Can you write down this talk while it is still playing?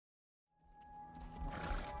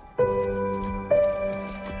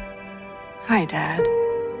Hi, Dad.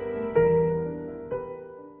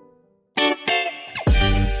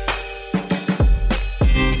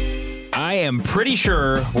 I am pretty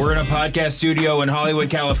sure we're in a podcast studio in Hollywood,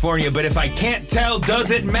 California, but if I can't tell,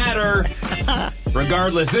 does it matter?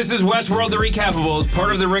 Regardless, this is Westworld The Recapables,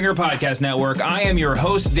 part of the Ringer Podcast Network. I am your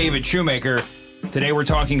host, David Shoemaker. Today we're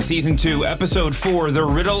talking Season 2, Episode 4, The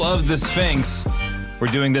Riddle of the Sphinx. We're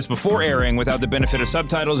doing this before airing without the benefit of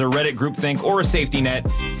subtitles or Reddit groupthink or a safety net.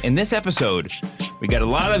 In this episode, we got a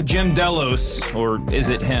lot of Jim Delos, or is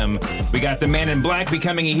it him? We got the Man in Black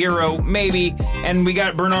becoming a hero, maybe, and we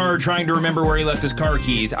got Bernard trying to remember where he left his car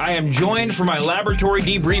keys. I am joined for my laboratory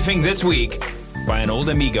debriefing this week by an old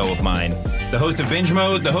amigo of mine, the host of Binge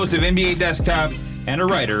Mode, the host of NBA Desktop, and a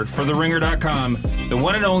writer for TheRinger.com, the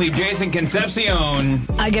one and only Jason Concepcion.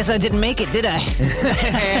 I guess I didn't make it, did I?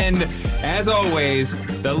 And, as always,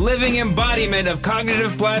 the living embodiment of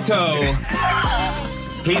cognitive plateau.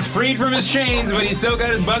 He's freed from his chains, but he's still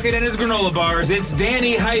got his bucket and his granola bars. It's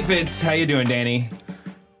Danny Heifetz. How you doing, Danny?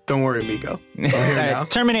 Don't worry, amigo.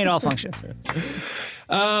 Terminate all functions.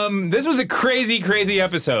 This was a crazy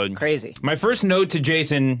episode. Crazy. My first note to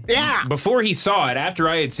Jason, before he saw it, after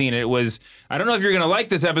I had seen it, was, I don't know if you're going to like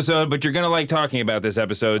this episode, but you're going to like talking about this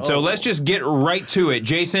episode. So let's just get right to it.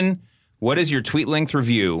 Jason, what is your tweet-length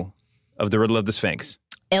review of The Riddle of the Sphinx?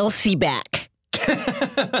 Elsie back.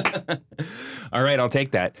 All right, I'll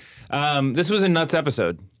take that. This was a nuts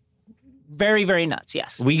episode. Very, very nuts,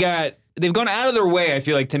 yes. They've gone out of their way, I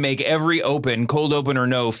feel like, to make every open, cold open or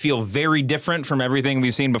no, feel very different from everything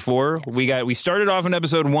we've seen before. Yes. We started off in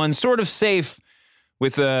episode 1 sort of safe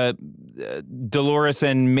with Dolores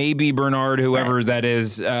and maybe Bernard, whoever that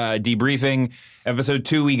is, debriefing. Episode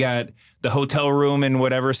 2, we got the hotel room in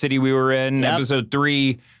whatever city we were in. Yep. Episode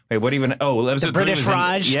 3, episode the British 3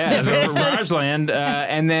 Raj. The Raj land.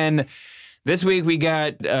 And then this week we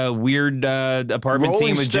got a weird apartment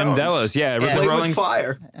scene with Jim Delos. With the Rolling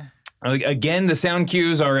Fire. Again, the sound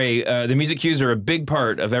cues are the music cues are a big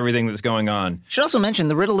part of everything that's going on. Should also mention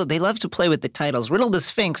the Riddle. They love to play with the titles. Riddle of the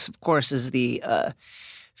Sphinx, of course, is the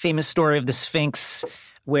famous story of the Sphinx,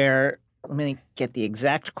 where, let me get the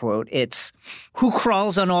exact quote. It's, who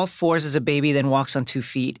crawls on all fours as a baby, then walks on 2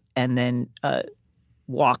 feet, and then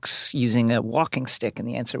walks using a walking stick? And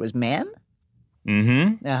the answer was man?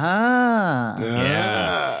 Mm-hmm. Aha.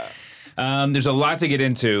 Yeah. There's a lot to get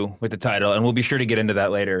into with the title, and we'll be sure to get into that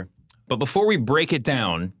later. But before we break it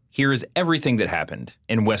down, here is everything that happened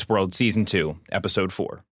in Westworld Season 2, Episode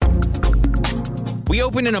 4. We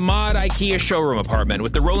open in a mod IKEA showroom apartment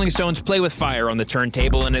with the Rolling Stones Play With Fire on the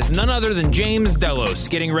turntable, and it's none other than James Delos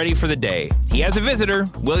getting ready for the day. He has a visitor.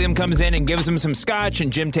 William comes in and gives him some scotch,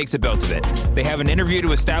 and Jim takes a belt of it. They have an interview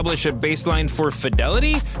to establish a baseline for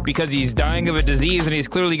fidelity because he's dying of a disease and he's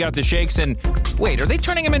clearly got the shakes. And wait, are they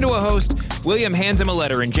turning him into a host? William hands him a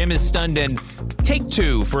letter, and Jim is stunned. And take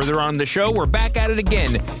 2, further on in the show, we're back at it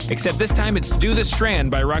again. Except this time it's Do the Strand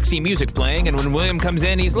by Roxy Music playing, and when William comes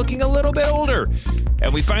in, he's looking a little bit older.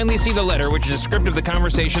 And we finally see the letter, which is a script of the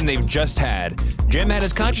conversation they've just had. Jim had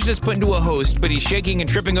his consciousness put into a host, but he's shaking and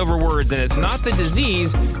tripping over words, and it's not the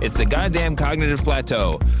disease, it's the goddamn cognitive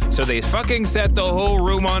plateau. So they fucking set the whole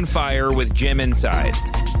room on fire with Jim inside.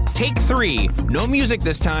 Take 3, no music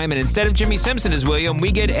this time, and instead of Jimmy Simpson as William,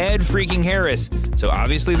 we get Ed freaking Harris. So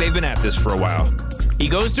obviously they've been at this for a while. He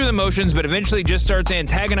goes through the motions, but eventually just starts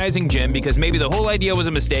antagonizing Jim because maybe the whole idea was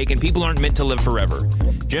a mistake and people aren't meant to live forever.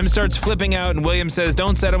 Jim starts flipping out, and William says,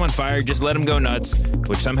 don't set him on fire, just let him go nuts,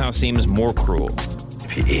 which somehow seems more cruel.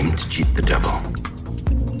 If you aim to cheat the devil,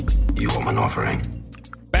 you owe him an offering.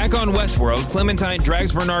 Back on Westworld, Clementine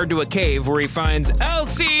drags Bernard to a cave where he finds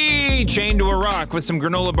Elsie chained to a rock with some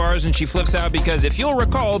granola bars, and she flips out because, if you'll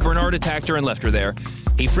recall, Bernard attacked her and left her there.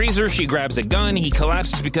 He frees her, she grabs a gun, he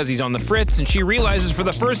collapses because he's on the fritz, and she realizes for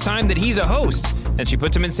the first time that he's a host, and she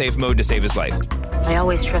puts him in safe mode to save his life. I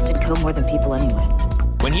always trusted Co more than people anyway.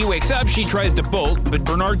 When he wakes up, she tries to bolt, but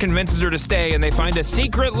Bernard convinces her to stay, and they find a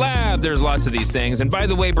secret lab. There's lots of these things, and by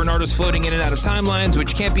the way, Bernard is floating in and out of timelines,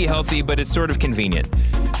 which can't be healthy, but it's sort of convenient.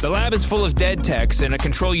 The lab is full of dead techs and a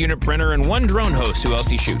control unit printer and one drone host who else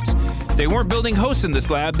he shoots. They weren't building hosts in this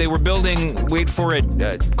lab, they were building, wait for it,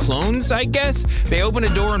 clones, I guess? They open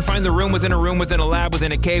a door and find the room within a lab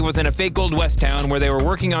within a cave within a fake old West town where they were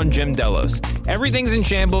working on Jim Delos. Everything's in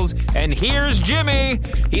shambles, and here's Jimmy!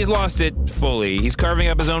 He's lost it fully. He's carving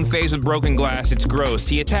up his own face with broken glass. It's gross.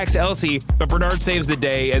 He attacks Elsie, but Bernard saves the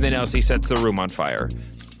day, and then Elsie sets the room on fire.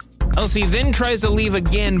 Elsie then tries to leave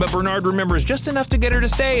again, but Bernard remembers just enough to get her to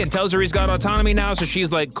stay and tells her he's got autonomy now, so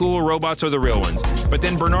she's like, cool, robots are the real ones. But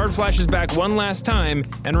then Bernard flashes back one last time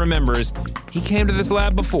and remembers he came to this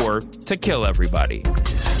lab before to kill everybody.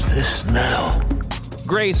 Is this now?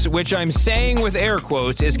 Grace, which I'm saying with air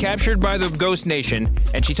quotes, is captured by the Ghost Nation,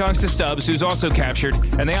 and she talks to Stubbs, who's also captured,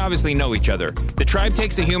 and they obviously know each other. The tribe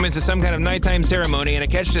takes the humans to some kind of nighttime ceremony, and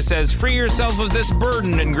Akeshta says, free yourself of this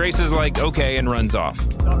burden, and Grace is like, okay, and runs off.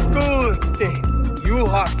 You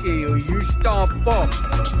hockey, you stomp up.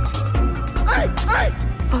 Hey!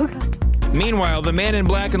 Oh, God. Meanwhile, the Man in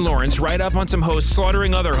Black and Lawrence ride up on some hosts,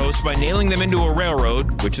 slaughtering other hosts by nailing them into a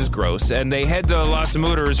railroad, which is gross, and they head to Las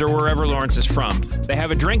Mudras or wherever Lawrence is from. They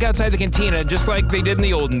have a drink outside the cantina, just like they did in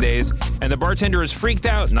the olden days, and the bartender is freaked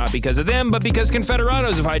out, not because of them, but because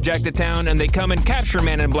Confederados have hijacked the town, and they come and capture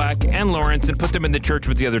Man in Black and Lawrence and put them in the church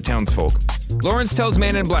with the other townsfolk. Lawrence tells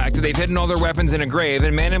Man in Black that they've hidden all their weapons in a grave,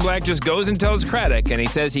 and Man in Black just goes and tells Craddock, and he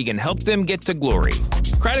says he can help them get to glory.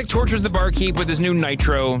 Craddock tortures the barkeep with his new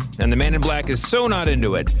nitro, and the Man in Black is so not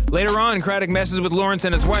into it. Later on, Craddock messes with Lawrence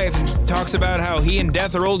and his wife and talks about how he and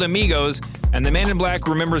Death are old amigos, and the Man in Black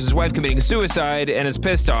remembers his wife committing suicide and is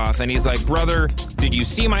pissed off, and he's like, brother, did you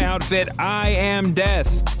see my outfit? I am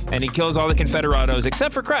Death. And he kills all the Confederados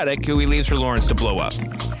except for Craddock, who he leaves for Lawrence to blow up.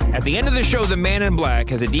 At the end of the show, the Man in Black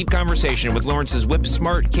has a deep conversation with Lawrence's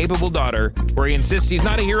whip-smart, capable daughter, where he insists he's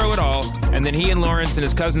not a hero at all, and then he and Lawrence and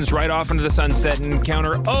his cousins ride off into the sunset and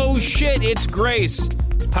encounter, oh shit, it's Grace.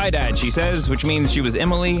 Hi, Dad, she says, which means she was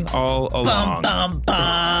Emily all along.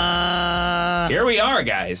 Here we are,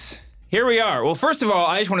 guys. Here we are. Well, first of all,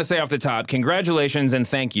 I just want to say off the top, congratulations and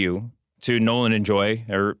thank you to Nolan and Joy,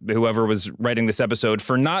 or whoever was writing this episode,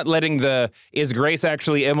 for not letting the is Grace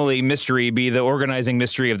actually Emily mystery be the organizing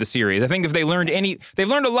mystery of the series. I think if they learned they've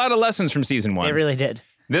learned a lot of lessons from season 1. They really did.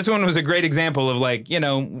 This one was a great example of like,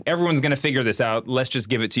 everyone's going to figure this out. Let's just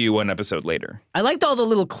give it to you one episode later. I liked all the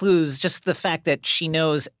little clues, just the fact that she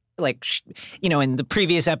knows, like, in the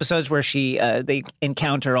previous episodes where they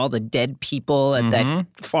encounter all the dead people at that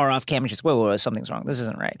far off camp, and she's, whoa, something's wrong. This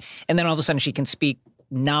isn't right. And then all of a sudden she can speak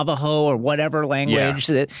Navajo or whatever language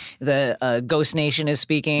that the Ghost Nation is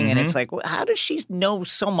speaking. And it's like, how does she know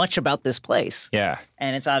so much about this place? Yeah.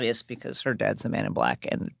 And it's obvious because her dad's the Man in Black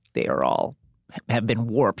and they are all have been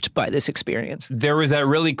warped by this experience. There was that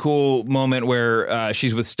really cool moment where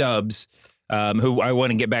she's with Stubbs, who I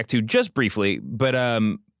want to get back to just briefly. But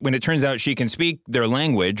when it turns out she can speak their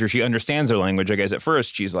language, or she understands their language, I guess at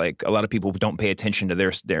first she's like, a lot of people don't pay attention to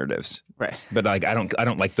their narratives. Right. But like, I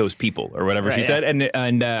don't like those people, or whatever she said.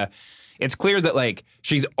 And it's clear that like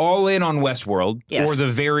she's all in on Westworld, or the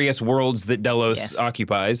various worlds that Delos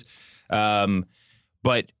occupies.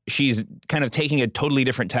 But she's kind of taking a totally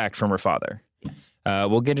different tact from her father. Yes.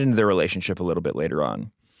 We'll get into their relationship a little bit later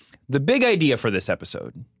on. The big idea for this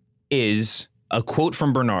episode is a quote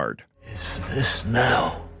from Bernard. Is this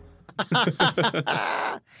now?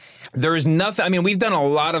 There is nothing. I mean, we've done a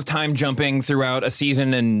lot of time jumping throughout a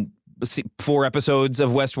season and 4 episodes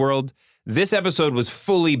of Westworld. This episode was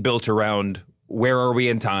fully built around where are we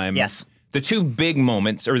in time. Yes. The two big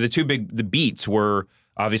moments, or the beats were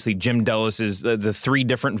obviously Jim Delos's, the 3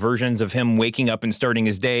 different versions of him waking up and starting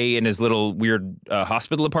his day in his little weird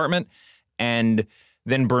hospital apartment, and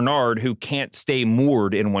then Bernard, who can't stay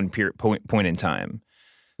moored in one point in time.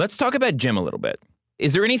 Let's talk about Jim a little bit.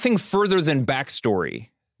 Is there anything further than backstory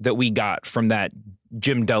that we got from that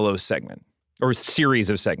Jim Delos segment, or series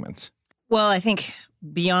of segments? Well, I think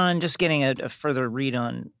beyond just getting a further read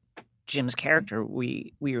on Jim's character,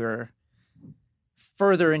 we were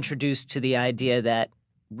further introduced to the idea that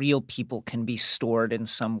real people can be stored in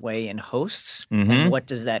some way in hosts. And what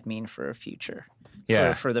does that mean for a future?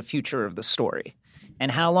 For the future of the story. And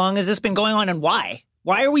how long has this been going on, and why?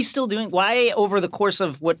 Why are we still why over the course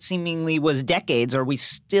of what seemingly was decades are we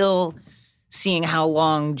still seeing how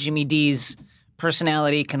long Jimmy D's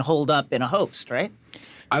personality can hold up in a host, right?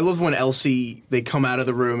 I love when they come out of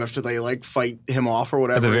the room after they like fight him off or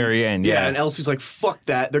whatever. At the very end, yeah. And Elsie's like, fuck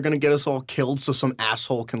that. They're going to get us all killed so some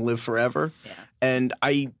asshole can live forever. Yeah. And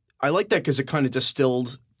I like that because it kind of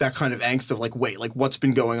distilled that kind of angst of like, wait, like what's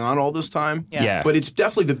been going on all this time? Yeah. But it's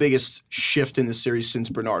definitely the biggest shift in the series since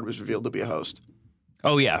Bernard was revealed to be a host.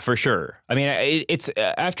 Oh, yeah, for sure. I mean, it's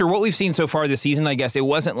after what we've seen so far this season, I guess it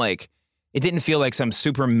wasn't like, it didn't feel like some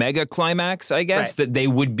super mega climax, I guess, that they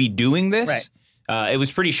would be doing this. Right. It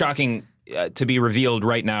was pretty shocking to be revealed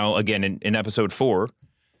right now, again, in episode 4.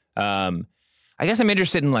 I guess I'm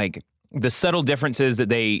interested in like the subtle differences that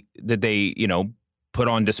they put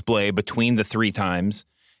on display between the 3 times.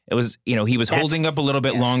 It was, he was holding up a little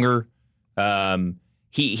bit longer.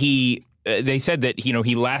 He they said that,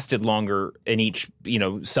 he lasted longer in each,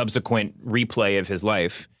 subsequent replay of his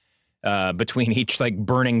life. Between each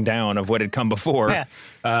burning down of what had come before. Yeah.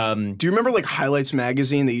 Do you remember Highlights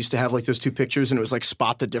magazine? They used to have those two pictures and it was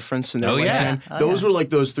spot the difference. And they were 10. Those were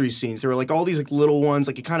those three scenes. There were all these little ones.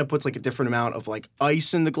 He kind of puts a different amount of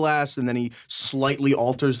ice in the glass, and then he slightly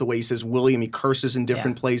alters the way he says William. He curses in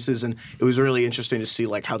different places, and it was really interesting to see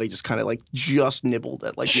how they just kind of just nibbled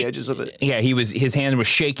at the edges of it. Yeah, his hand was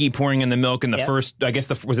shaky pouring in the milk in the first, I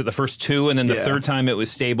guess was it the first two, and then the third time it was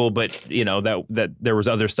stable, but that there was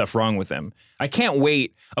other stuff wrong with him. I can't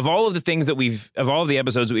wait. Of all of the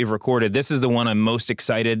episodes that we've recorded, this is the one I'm most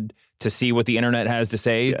excited to see what the internet has to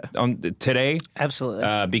say on today.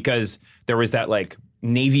 Absolutely. Because there was that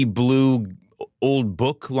navy blue old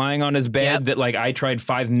book lying on his bed that I tried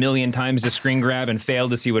 5 million times to screen grab and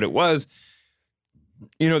failed to see what it was.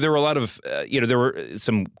 There were a lot of, there were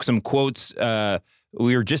some quotes.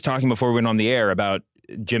 We were just talking before we went on the air about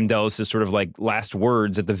Jim Delos' sort of last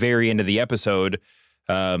words at the very end of the episode.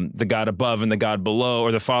 The God above and the God below,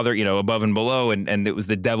 or the Father, above and below, and it was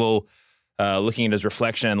the devil looking at his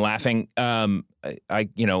reflection and laughing.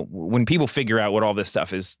 When people figure out what all this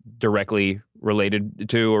stuff is directly related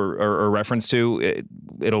to or reference to,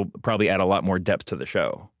 it'll probably add a lot more depth to the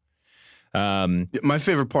show. My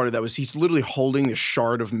favorite part of that was he's literally holding the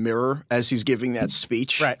shard of mirror as he's giving that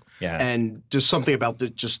speech. Right. Yeah. And just something about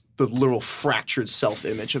the literal fractured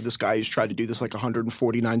self-image of this guy who's tried to do this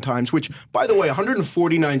 149 times, which, by the way,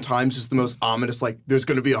 149 times is the most ominous, there's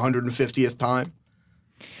going to be a 150th time.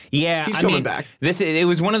 Yeah. He's coming back. It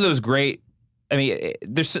was one of those great,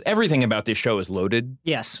 there's everything about this show is loaded.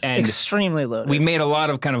 Yes. And extremely loaded. We made a lot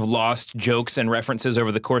of kind of lost jokes and references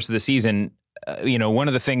over the course of the season. One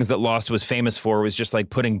of the things that Lost was famous for was just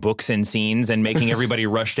putting books in scenes and making everybody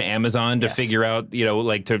rush to Amazon to figure out,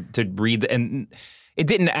 to read. And it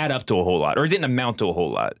didn't add up to a whole lot, or it didn't amount to a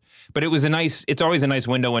whole lot. But it's always a nice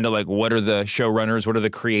window into what are the showrunners, what are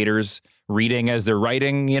the creators reading as they're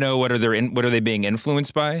writing, what are they being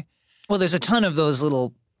influenced by? Well, there's a ton of those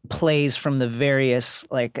little plays from the various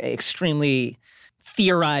extremely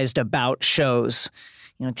theorized about shows.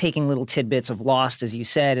 Taking little tidbits of Lost, as you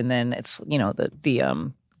said, and then it's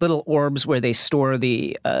the little orbs where they store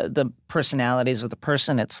the personalities of the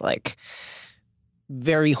person. It's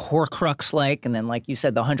very Horcrux-like, and then like you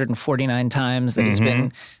said, the 149 times that he's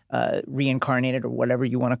been reincarnated, or whatever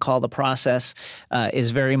you want to call the process,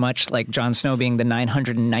 is very much like Jon Snow being the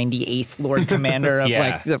 998th Lord Commander of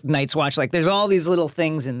the Night's Watch. There's all these little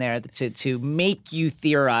things in there to make you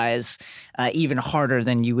theorize even harder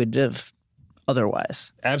than you would have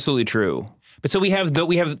otherwise. Absolutely true. But so we have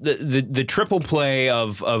the triple play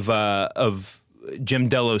of Jim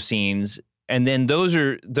Delos scenes, and then those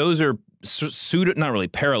are not really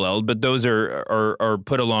paralleled, but those are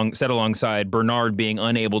set alongside Bernard being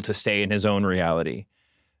unable to stay in his own reality.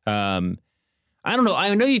 I don't know.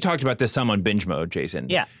 I know you talked about this some on Binge Mode, Jason.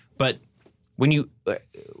 Yeah. But when you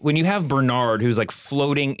have Bernard who's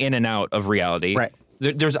floating in and out of reality, right?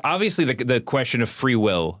 There's obviously the question of free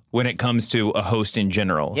will when it comes to a host in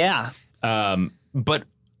general. Yeah. But,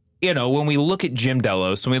 when we look at Jim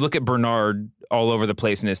Delos, when we look at Bernard all over the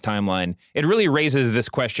place in his timeline, it really raises this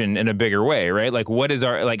question in a bigger way, right? What is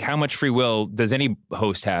how much free will does any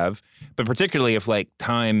host have? But particularly if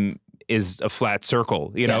time is a flat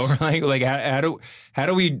circle, Yes. what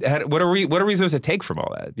are we supposed to take from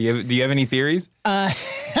all that? Do you have any theories? I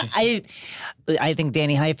think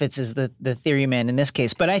Danny Heifetz is the theory man in this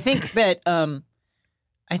case, but I think that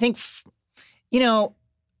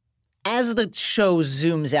as the show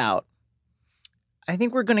zooms out, I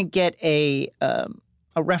think we're going to get a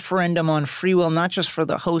referendum on free will, not just for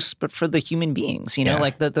the hosts, but for the human beings.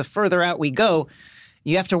 The further out we go,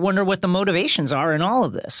 you have to wonder what the motivations are in all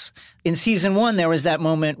of this. In season 1, there was that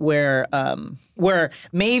moment where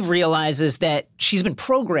Maeve realizes that she's been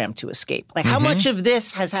programmed to escape. How much of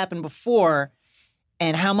this has happened before,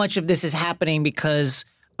 and how much of this is happening because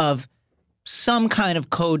of some kind of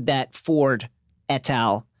code that Ford et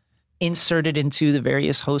al. Inserted into the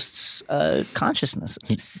various hosts'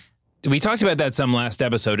 consciousnesses. We talked about that some last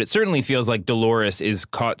episode. It certainly feels like Dolores is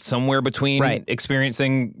caught somewhere between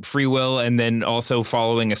experiencing free will and then also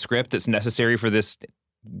following a script that's necessary for this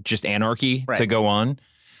just anarchy to go on.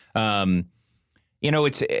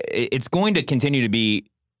 It's going to continue to be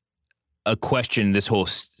a question this whole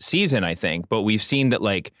season, I think. But we've seen that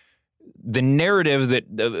the narrative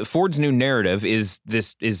that Ford's new narrative is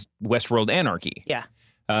Westworld anarchy. Yeah.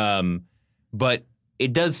 But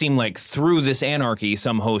it does seem like through this anarchy,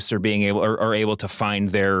 some hosts are able to find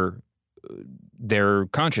their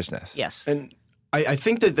consciousness. Yes. And I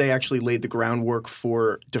think that they actually laid the groundwork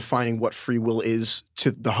for defining what free will is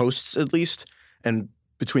to the hosts, at least, and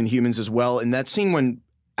between the humans as well. And that scene when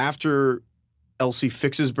after Elsie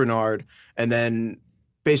fixes Bernard and then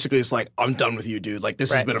basically it's like, I'm done with you, dude. Like,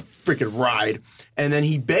 this has been a freaking ride. And then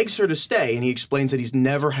he begs her to stay, and he explains that he's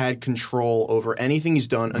never had control over anything he's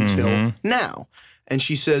done until now. And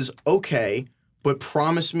she says, okay, but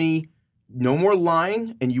promise me no more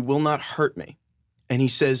lying and you will not hurt me. And he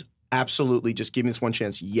says, absolutely, just give me this one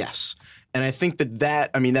chance, yes. And I think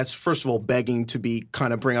that's first of all begging to be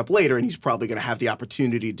kind of bring up later, and he's probably going to have the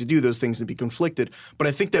opportunity to do those things and be conflicted. But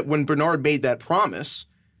I think that when Bernard made that promise,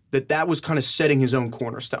 that was kind of setting his own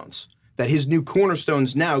cornerstones. That his new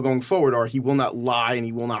cornerstones now going forward are he will not lie and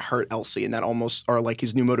he will not hurt Elsie, and that almost are like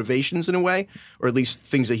his new motivations in a way, or at least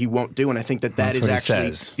things that he won't do. And I think that is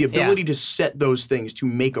actually the ability to set those things, to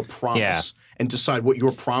make a promise and decide what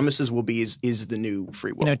your promises will be is the new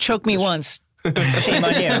free will. Choke me once, shame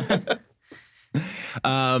on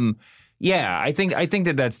you. I think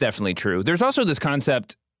that's definitely true. There's also this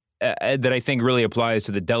concept that I think really applies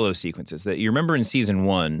to the Delos sequences that you remember in season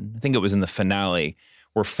 1. I think it was in the finale,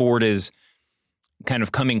 where Ford is kind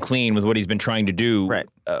of coming clean with what he's been trying to do. Right.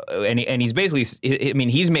 And he's basically,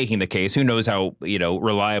 he's making the case, who knows how,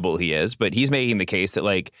 reliable he is, but he's making the case that,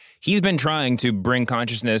 like, he's been trying to bring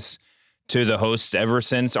consciousness to the hosts ever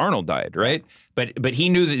since Arnold died, right? But he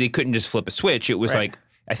knew that they couldn't just flip a switch. It was like,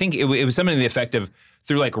 I think it was something to the effect of,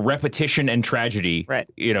 through like repetition and tragedy,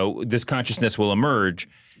 this consciousness will emerge.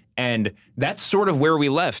 And that's sort of where we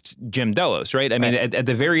left Jim Delos, right? I mean, at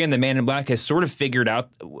the very end, the Man in Black has sort of figured out,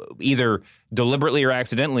 either deliberately or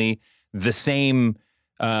accidentally, the same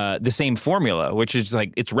formula, which is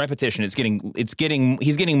like, it's repetition. He's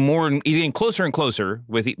getting closer and closer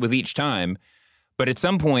with each time. But at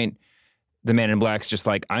some point, the Man in Black's just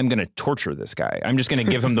like, I'm going to torture this guy. I'm just going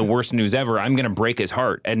to give him the worst news ever. I'm going to break his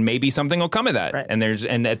heart, and maybe something will come of that. Right.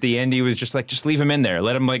 And at the end, he was just like, just leave him in there.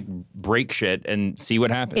 Let him like break shit and see what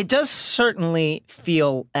happens. It does certainly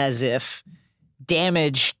feel as if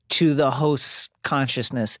damage to the host's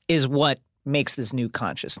consciousness is what makes this new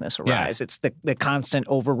consciousness arise. Yeah. It's the constant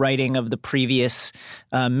overwriting of the previous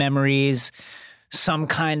memories, some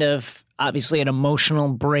kind of, obviously, an emotional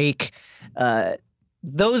break.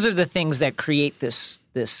 Those are the things that create this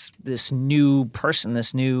new person,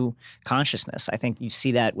 this new consciousness. I think you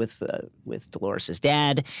see that with Dolores'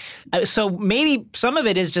 dad. So maybe some of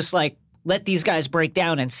it is just like, let these guys break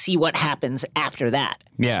down and see what happens after that.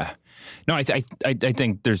 Yeah. No, I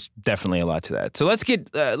think there's definitely a lot to that. So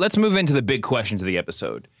let's move into the big questions of the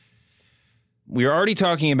episode. We are already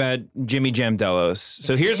talking about Jimmy Jam Delos.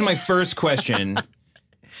 So here's my first question.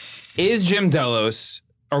 Is Jim Delos...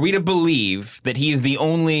 Are we to believe that he's the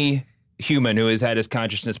only human who has had his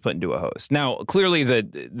consciousness put into a host? Now, clearly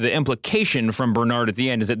the implication from Bernard at the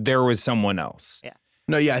end is that there was someone else. Yeah.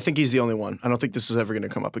 No, I think he's the only one. I don't think this is ever going to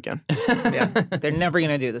come up again. Yeah, they're never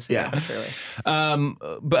going to do this again, surely.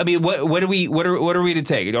 But I mean, what are we to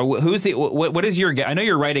take? What is your? I know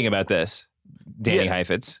you're writing about this, Danny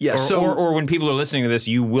Heifetz. Yeah. Or when people are listening to this,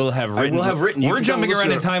 you will have written. I will have written. We're jumping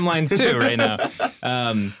around in timelines too right now.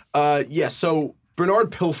 So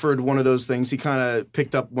Bernard pilfered one of those things. He kind of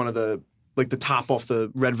picked up one of the top off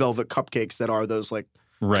the red velvet cupcakes that are those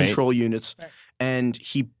control units. Right. And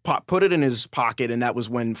he put it in his pocket, and that was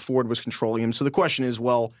when Ford was controlling him. So the question is,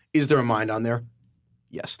 well, is there a mind on there?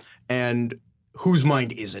 Yes. And whose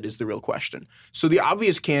mind is it is the real question. So the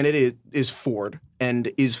obvious candidate is Ford.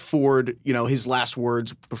 And is Ford, his last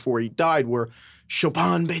words before he died were,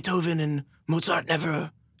 Chopin, Beethoven, and Mozart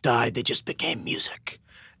never died. They just became music.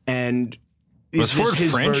 And was Ford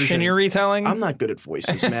French version in your retelling? I'm not good at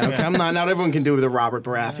voices, man. Okay, I'm not. Not everyone can do it with a Robert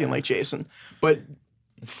Baratheon like Jason. But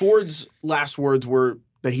Ford's last words were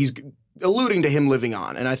that he's alluding to him living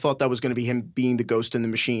on, and I thought that was going to be him being the ghost in the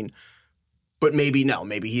machine. But maybe no.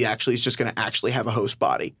 Maybe he actually is just going to actually have a host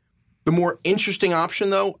body. The more interesting option,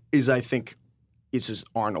 though, is I think it's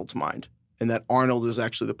Arnold's mind, and that Arnold is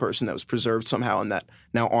actually the person that was preserved somehow, and that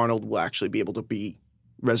now Arnold will actually be able to be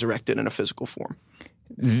resurrected in a physical form.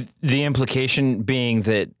 The implication being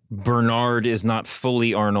that Bernard is not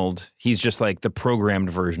fully Arnold. He's just like the programmed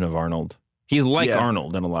version of Arnold. He's like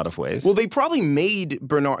Arnold in a lot of ways. Well, they probably made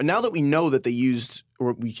Bernard, now that we know that they used,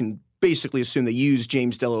 or we can basically assume they used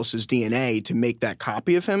James Delos' DNA to make that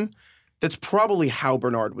copy of him, that's probably how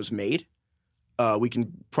Bernard was made. We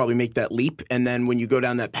can probably make that leap. And then when you go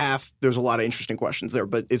down that path, there's a lot of interesting questions there.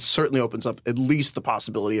 But it certainly opens up at least the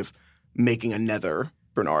possibility of making another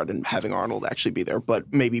Bernard and having Arnold actually be there, but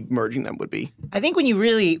maybe merging them would be. I think when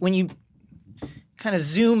you kind of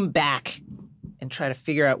zoom back and try to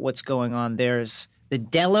figure out what's going on, there's the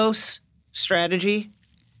Delos strategy,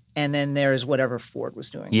 and then there's whatever Ford was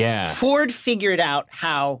doing. Yeah. Ford figured out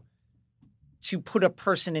how to put a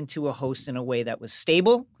person into a host in a way that was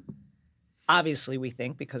stable. Obviously, we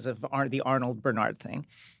think, because of the Arnold Bernard thing.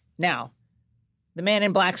 Now, the Man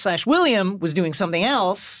in Black / William was doing something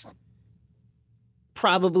else,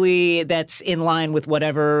 probably that's in line with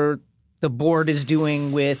whatever the board is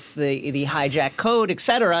doing with the hijack code, et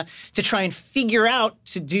cetera, to try and figure out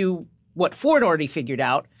to do what Ford already figured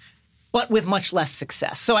out, but with much less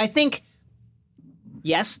success. So I think,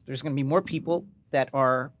 yes, there's going to be more people that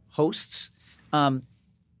are hosts. And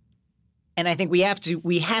I think we have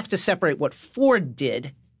to separate what Ford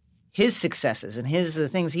did, his successes and the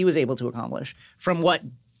things he was able to accomplish, from what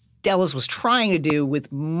Delos was trying to do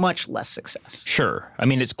with much less success. Sure. I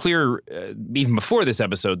mean, it's clear even before this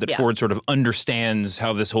episode that Ford sort of understands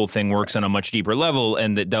how this whole thing works on a much deeper level,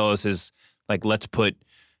 and that Delos is like, let's put,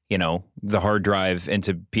 the hard drive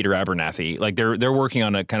into Peter Abernathy. Like they're working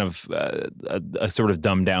on a kind of a sort of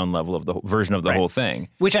dumbed down level of the version of the whole thing,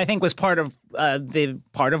 which I think was part of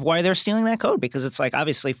why they're stealing that code, because it's like,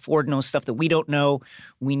 obviously Ford knows stuff that we don't know.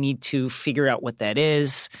 We need to figure out what that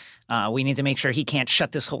is. We need to make sure he can't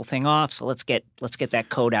shut this whole thing off. So let's get that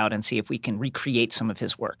code out and see if we can recreate some of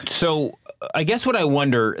his work. So I guess what I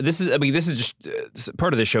wonder, this is just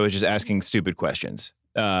part of the show is just asking stupid questions.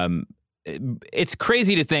 It's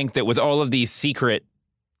crazy to think that with all of these secret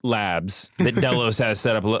labs that Delos has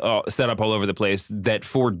set up all over the place, that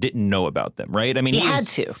Ford didn't know about them, right? I mean, he had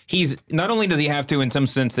to. He's not only does he have to in some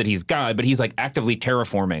sense that he's God, but he's like actively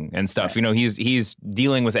terraforming and stuff. Right. He's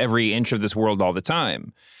dealing with every inch of this world all the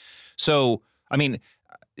time. So, I mean,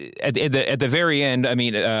 at the very end, I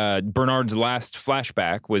mean, Bernard's last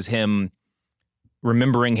flashback was him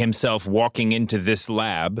remembering himself walking into this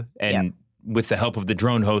lab and with the help of the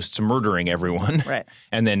drone hosts murdering everyone. Right.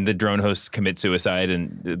 And then the drone hosts commit suicide,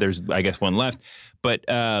 and there's, I guess, one left. But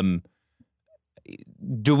are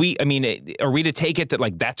we to take it that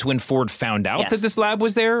like that's when Ford found out that this lab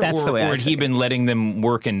was there? That's the way I took it. Or had he been letting them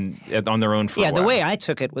work on their own for a while? The way I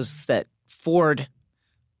took it was that Ford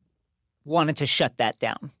wanted to shut that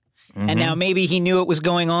down. Mm-hmm. And now maybe he knew it was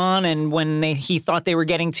going on, and when he thought they were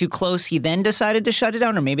getting too close, he then decided to shut it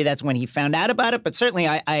down, or maybe that's when he found out about it. But certainly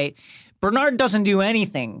Bernard doesn't do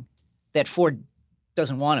anything that Ford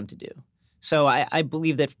doesn't want him to do. So I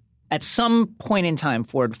believe that at some point in time,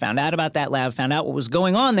 Ford found out about that lab, found out what was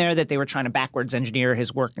going on there, that they were trying to backwards engineer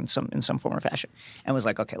his work in some form or fashion, and was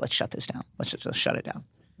like, okay, let's shut this down. Let's just shut it down.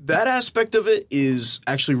 That aspect of it is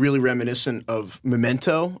actually really reminiscent of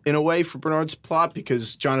Memento in a way for Bernard's plot,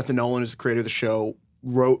 because Jonathan Nolan, is the creator of the show,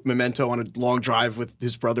 wrote Memento on a long drive with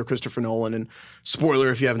his brother Christopher Nolan. And spoiler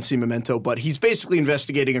if you haven't seen Memento, but he's basically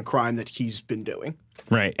investigating a crime that he's been doing.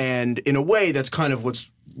 Right. And in a way, that's kind of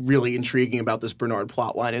what's really intriguing about this Bernard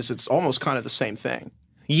plotline, is it's almost kind of the same thing.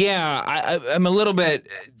 Yeah, I'm a little bit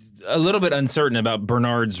uncertain about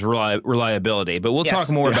Bernard's reliability, but we'll talk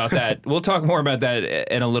more about that. We'll talk more about that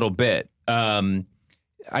in a little bit.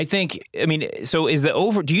 I think. I mean, so is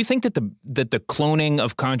do you think that the cloning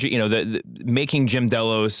of the making Jim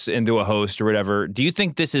Delos into a host or whatever? Do you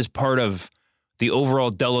think this is part of the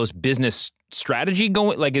overall Delos business strategy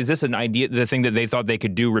going? Like, is this an idea, the thing that they thought they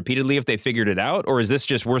could do repeatedly if they figured it out, or is this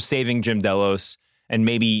just we're saving Jim Delos and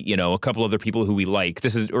maybe, a couple other people who we like?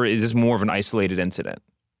 Or is this more of an isolated incident?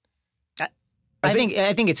 I think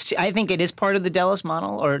it is part of the Delos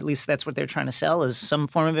model, or at least that's what they're trying to sell, is some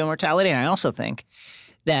form of immortality. And I also think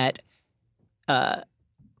that,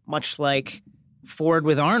 much like Ford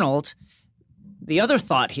with Arnold, the other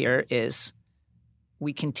thought here is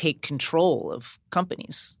we can take control of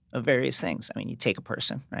companies, of various things. I mean, you take a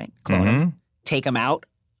person, right? Clone them, take them out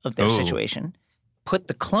of their situation, put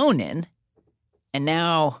the clone in, and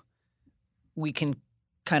now we can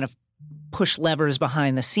kind of push levers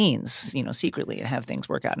behind the scenes, secretly, and have things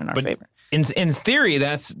work out in our favor. In theory,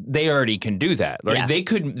 they already can do that. Right? Yeah.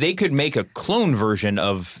 They could make a clone version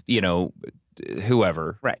of,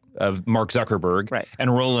 whoever, right, of Mark Zuckerberg, right,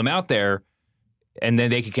 and roll him out there, and then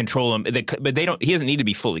they could control him. But they don't. He doesn't need to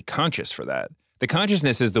be fully conscious for that. The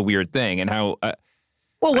consciousness is the weird thing, and how.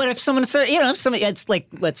 Well, what if someone said, it's like,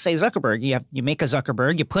 let's say Zuckerberg, you make a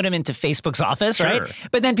Zuckerberg, you put him into Facebook's office, sure, right?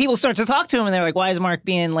 But then people start to talk to him and they're like, why is Mark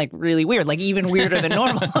being like really weird? Like even weirder than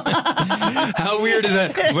normal. How weird is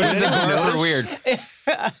that? What is the bar for weird?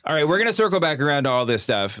 All right, we're going to circle back around to all this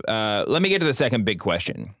stuff. Let me get to the second big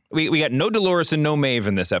question. We got no Dolores and no Maeve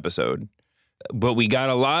in this episode, but we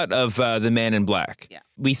got a lot of the Man in Black. Yeah.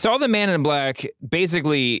 We saw the Man in Black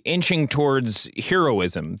basically inching towards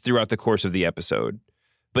heroism throughout the course of the episode.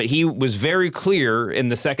 But he was very clear in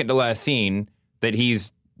the second to last scene that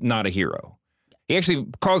he's not a hero. He actually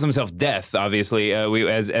calls himself Death, obviously,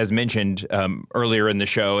 as mentioned earlier in the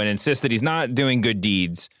show, and insists that he's not doing good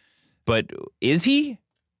deeds. But is he?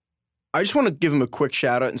 I just want to give him a quick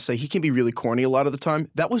shout out and say he can be really corny a lot of the time.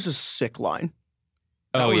 That was a sick line.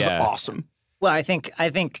 That was awesome. Well, I think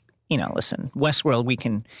listen, Westworld, we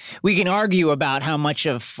can argue about how much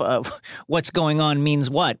of what's going on means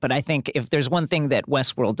what, but I think if there's one thing that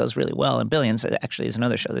Westworld does really well, and Billions actually is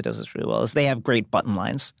another show that does this really well, is they have great button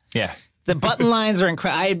lines. Yeah. The button lines are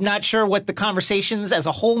incredible. I'm not sure what the conversations as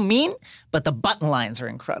a whole mean, but the button lines are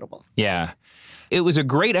incredible. Yeah. It was a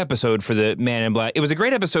great episode for the Man in Black. It was a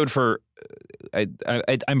great episode for...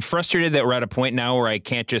 I'm frustrated that we're at a point now where I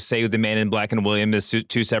can't just say the Man in Black and William as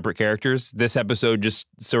two separate characters. This episode just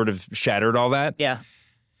sort of shattered all that. Yeah.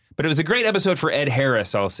 But it was a great episode for Ed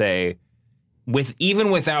Harris, I'll say,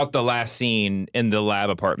 even without the last scene in the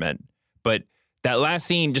lab apartment. But that last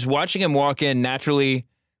scene, just watching him walk in naturally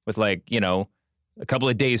with a couple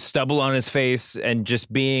of days stubble on his face and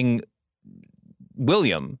just being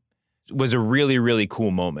William was a really, really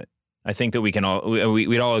cool moment. I think that we'd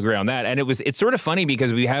all agree on that. And it's sort of funny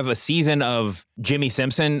because we have a season of Jimmy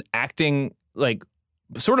Simpson acting like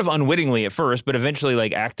sort of unwittingly at first, but eventually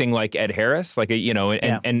like acting like Ed Harris, and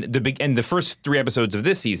the first 3 episodes of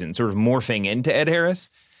this season sort of morphing into Ed Harris.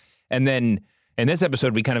 And then in this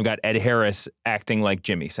episode, we kind of got Ed Harris acting like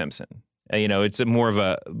Jimmy Simpson. It's more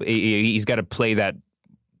of he's got to play that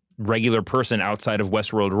regular person outside of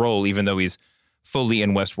Westworld role, even though he's fully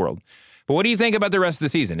in Westworld. But what do you think about the rest of the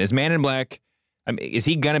season? Is Man in Black, is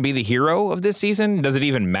he going to be the hero of this season? Does it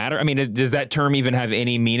even matter? I mean, does that term even have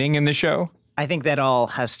any meaning in the show? I think that all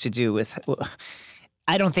has to do with,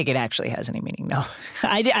 I don't think it actually has any meaning, no.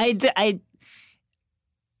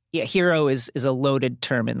 Hero is a loaded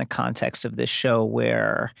term in the context of this show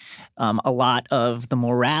where a lot of the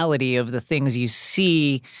morality of the things you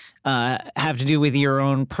see have to do with your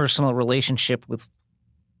own personal relationship with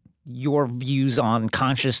your views on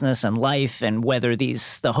consciousness and life and whether the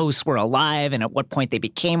hosts were alive and at what point they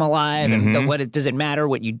became alive and does it matter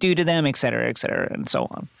what you do to them, et cetera, and so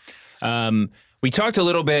on. We talked a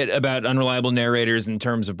little bit about unreliable narrators in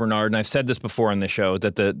terms of Bernard, and I've said this before on the show,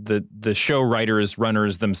 that the show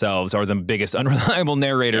runners themselves are the biggest unreliable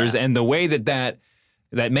narrators, and the way that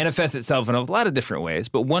manifests itself in a lot of different ways.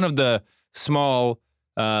 But one of the small,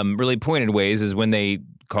 really pointed ways is when they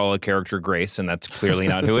call a character Grace, and that's clearly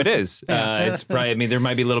not who it is. It's probably, there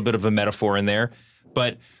might be a little bit of a metaphor in there,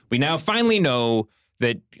 but we now finally know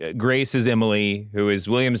that Grace is Emily, who is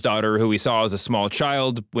William's daughter, who we saw as a small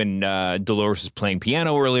child when Dolores was playing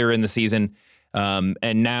piano earlier in the season.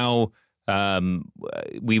 And now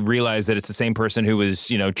we realize that it's the same person who was,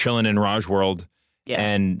 chilling in Rajworld. Yeah.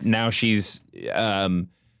 And now she's, the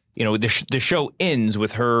show ends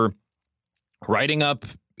with her riding up,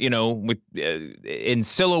 in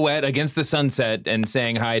silhouette against the sunset and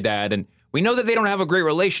saying, "Hi, Dad." And we know that they don't have a great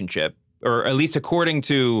relationship, or at least according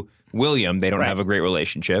to William, they don't have a great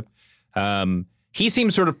relationship. He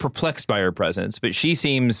seems sort of perplexed by her presence, but she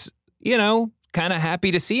seems, kind of happy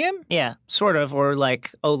to see him. Yeah, sort of. Or like,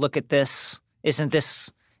 oh, look at this. Isn't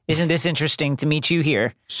this interesting to meet you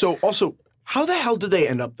here? So also, how the hell did they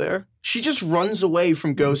end up there? She just runs away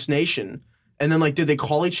from Ghost Nation. And then, did they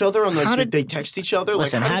call each other? And did they text each other?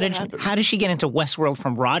 Listen, how did she get into Westworld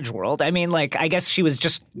from Rajworld? I mean, I guess she was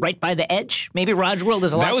just right by the edge. Maybe Rajworld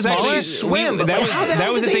is a lot smaller. Swim.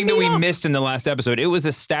 That was the thing that we missed in the last episode. It was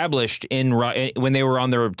established when they were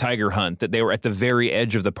on their tiger hunt that they were at the very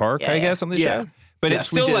edge of the park, I guess, on the show. But it's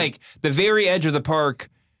still the very edge of the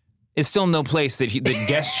park is still no place that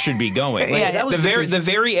guests should be going. The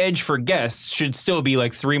very edge for guests should still be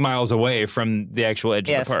 3 miles away from the actual edge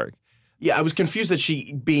of the park. Yeah, I was confused that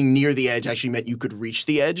she being near the edge actually meant you could reach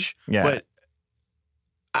the edge. Yeah. But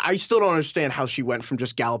I still don't understand how she went from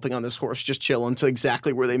just galloping on this horse, just chilling, to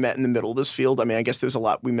exactly where they met in the middle of this field. I mean, I guess there's a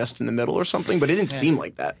lot we missed in the middle or something, but it didn't seem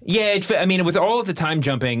like that. Yeah, with all of the time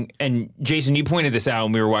jumping, and Jason, you pointed this out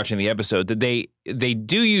when we were watching the episode, that they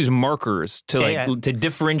do use markers to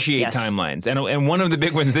differentiate timelines. And one of the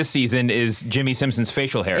big ones this season is Jimmy Simpson's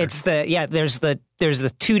facial hair. It's there's the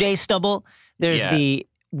 2-day stubble, there's the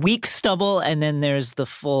weak stubble, and then there's the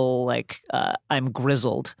full I'm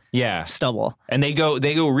grizzled stubble. And they go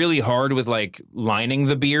really hard with lining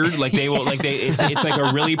the beard. It's like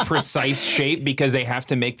a really precise shape because they have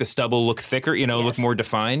to make the stubble look thicker, look more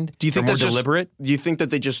defined. Do you think that's more deliberate? Do you think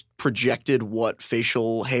that they just projected what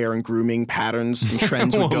facial hair and grooming patterns and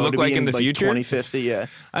trends would go look to like be in the future? 2050? Yeah.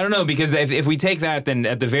 I don't know, because if we take that, then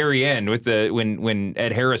at the very end with when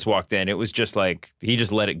Ed Harris walked in, it was just he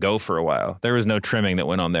just let it go for a while. There was no trimming that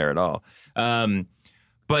went on there at all.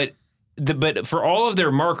 But but for all of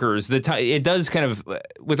their markers, it does kind of,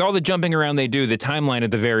 with all the jumping around they do, the timeline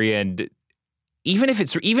at the very end, even if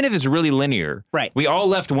it's really linear, right? We all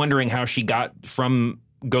left wondering how she got from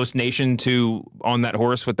Ghost Nation to on that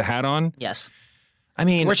horse with the hat on. Yes. I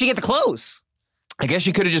mean, where'd she get the clothes? I guess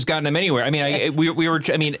she could have just gotten them anywhere. I mean, we were.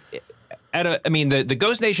 I mean, the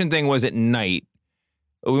Ghost Nation thing was at night.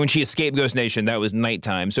 When she escaped Ghost Nation, that was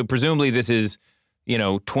nighttime. So presumably this is,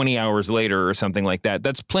 20 hours later or something like that.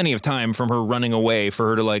 That's plenty of time from her running away for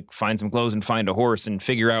her to like find some clothes and find a horse and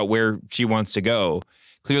figure out where she wants to go.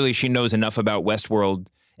 Clearly she knows enough about Westworld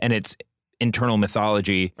and its internal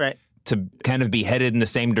mythology to kind of be headed in the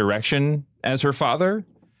same direction as her father.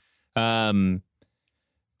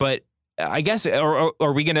 But I guess,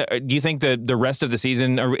 are we going to, do you think the rest of the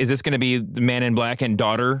season, or is this going to be the Man in Black and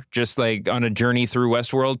daughter just like on a journey through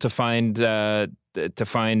Westworld to find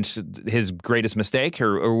his greatest mistake,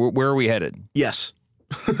 or where are we headed? Yes.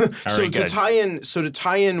 So to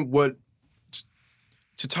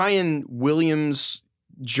tie in William's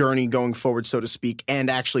journey going forward, so to speak,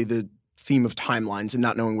 and actually the theme of timelines and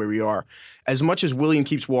not knowing where we are, as much as William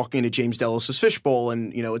keeps walking into James Delos' fishbowl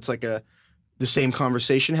and, it's like the same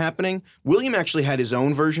conversation happening, William actually had his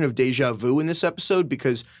own version of deja vu in this episode,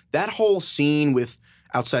 because that whole scene with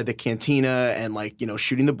outside the cantina and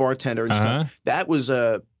shooting the bartender and stuff, that was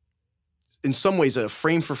in some ways a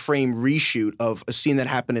frame-for-frame reshoot of a scene that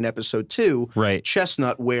happened in episode 2,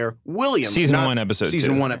 Chestnut, where William... Season 1, episode 2.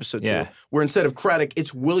 Season 1, episode 2. Where instead of Craddock,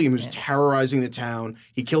 it's William who's terrorizing the town.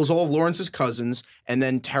 He kills all of Lawrence's cousins and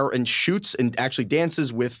then shoots and actually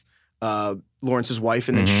dances with Lawrence's wife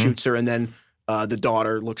and then shoots her, and then the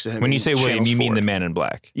daughter looks at him. When you say William, you mean the Man in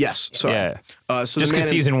Black. Yes. Sorry. Yeah. So just because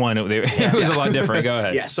season 1, it was a lot different. Go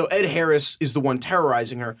ahead. Yeah. So Ed Harris is the one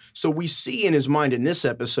terrorizing her. So we see in his mind in this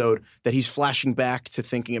episode that he's flashing back to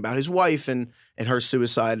thinking about his wife and her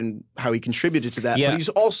suicide and how he contributed to that. Yeah. But he's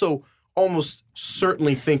also almost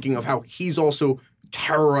certainly thinking of how he's also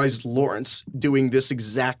terrorized Lawrence doing this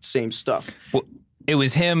exact same stuff. Well, it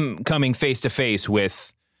was him coming face to face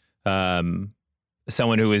with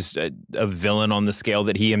someone who is a villain on the scale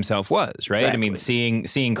that he himself was, right? Exactly. I mean,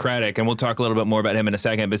 seeing Craddock, and we'll talk a little bit more about him in a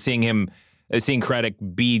second, but seeing Craddock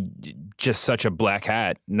be just such a black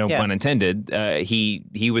hat, no pun intended,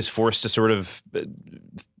 he was forced to sort of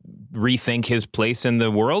rethink his place in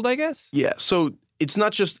the world, I guess? Yeah, so it's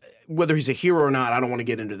not just whether he's a hero or not, I don't want to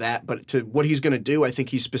get into that, but to what he's going to do, I think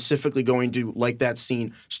he's specifically going to, like that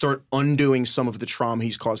scene, start undoing some of the trauma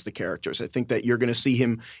he's caused the characters. I think that you're going to see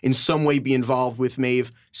him in some way be involved with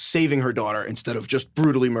Maeve saving her daughter instead of just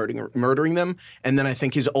brutally murdering them. And then I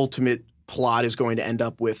think his ultimate plot is going to end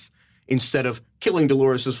up with, instead of killing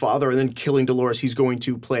Dolores' father and then killing Dolores, he's going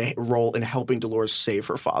to play a role in helping Dolores save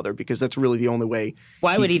her father, because that's really the only way.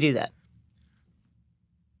 Why would he do that?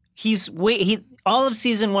 All of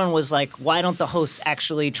season 1 was like, why don't the hosts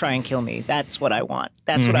actually try and kill me? That's what I want.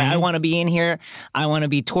 That's what I want to be in here. I want to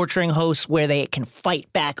be torturing hosts where they can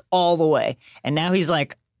fight back all the way. And now he's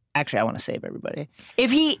like, actually, I want to save everybody.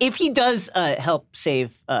 If he does help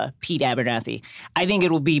save Pete Abernathy, I think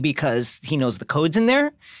it will be because he knows the codes in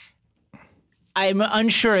there. I'm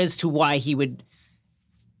unsure as to why he would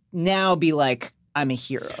now be like, I'm a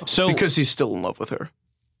hero. So because he's still in love with her.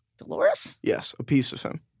 Dolores? Yes, a piece of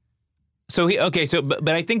him. But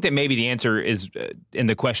I think that maybe the answer is in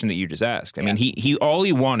the question that you just asked. I mean, he all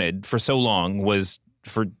he wanted for so long was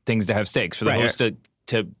for things to have stakes, for the host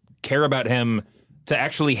to care about him, to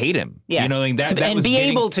actually hate him. Yeah. And be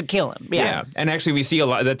able to kill him. Yeah. And actually we see a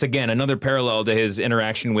lot. That's again another parallel to his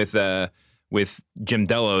interaction with Jim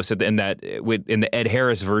Delos in the Ed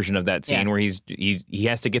Harris version of that scene where he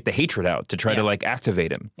has to get the hatred out to try to like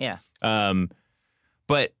activate him. Yeah.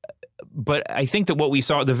 But I think that what we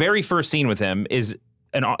saw, the very first scene with him is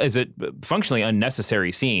a functionally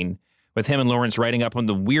unnecessary scene with him and Lawrence riding up on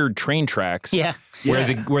the weird train tracks. Yeah.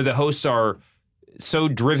 Where the hosts are so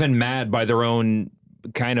driven mad by their own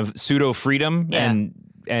kind of pseudo freedom and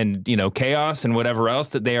chaos and whatever else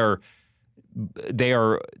that they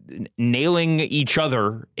are nailing each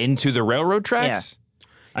other into the railroad tracks. Yeah.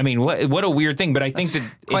 I mean, what a weird thing, but I think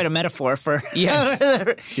that quite a metaphor for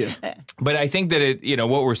yes. Yeah. But I think that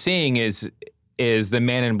what we're seeing is the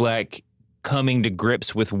Man in Black coming to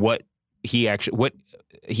grips with what he had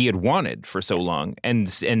wanted for so long, and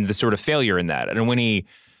the sort of failure in that. And when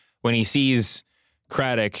he sees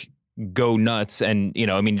Craddock go nuts, and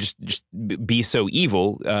just be so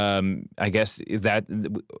evil, I guess that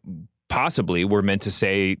possibly we're meant to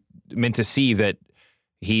see that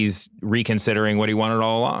he's reconsidering what he wanted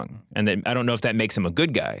all along. And then I don't know if that makes him a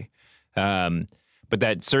good guy, but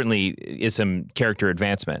that certainly is some character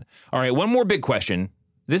advancement. All right, one more big question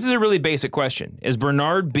This is a really basic question. Is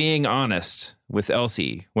Bernard being honest with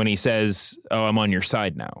Elsie when he says, "Oh, I'm on your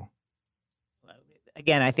side now"?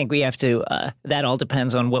 Again, I think we have to. That all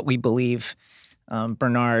depends on what we believe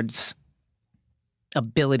Bernard's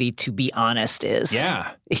ability to be honest is.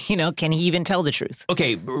 Yeah. Can he even tell the truth?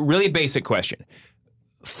 Okay, really basic question.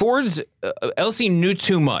 Ford's Elsie knew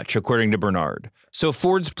too much, according to Bernard. So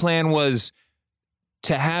Ford's plan was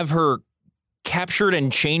to have her captured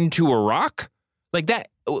and chained to a rock? Like that,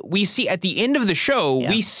 we see at the end of the show,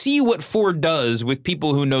 we see what Ford does with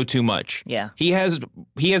people who know too much. Yeah. He has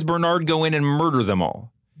Bernard go in and murder them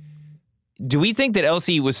all. Do we think that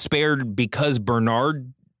Elsie was spared because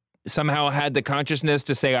Bernard somehow had the consciousness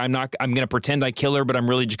to say, I'm going to pretend I kill her, but I'm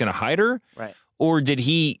really just going to hide her? Right. Or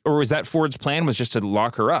was that Ford's plan was just to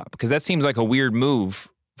lock her up? Because that seems like a weird move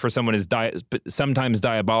for someone as sometimes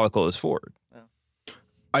diabolical as Ford.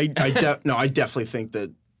 I definitely think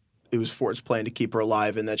that it was Ford's plan to keep her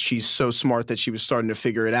alive, and that she's so smart that she was starting to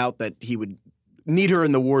figure it out that he would need her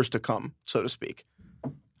in the wars to come, so to speak.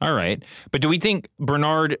 All right. But do we think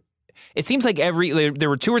Bernard... It seems like there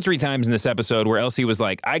were 2 or 3 times in this episode where Elsie was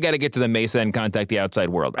like, I got to get to the Mesa and contact the outside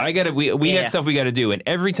world. We got stuff we got to do. And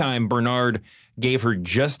every time Bernard gave her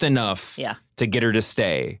just enough to get her to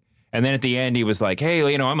stay. And then at the end he was like, hey,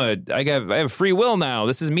 I have free will now.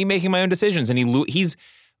 This is me making my own decisions. And he's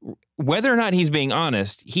whether or not he's being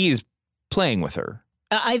honest, he is playing with her.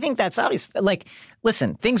 I think that's obvious. Like,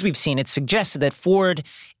 listen, things we've seen, it suggested that Ford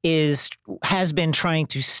has been trying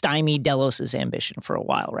to stymie Delos's ambition for a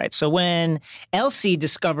while, right? So when Elsie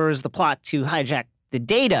discovers the plot to hijack the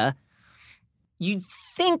data, you'd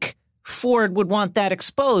think Ford would want that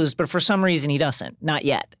exposed, but for some reason he doesn't. Not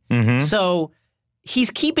yet. Mm-hmm. So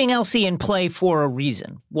he's keeping Elsie in play for a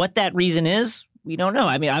reason. What that reason is, we don't know.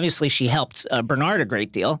 I mean, obviously she helped Bernard a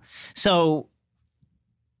great deal. So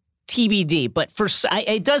TBD, but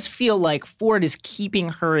it does feel like Ford is keeping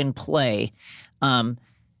her in play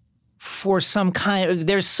for some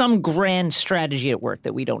there's some grand strategy at work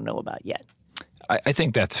that we don't know about yet. I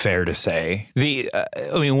think that's fair to say.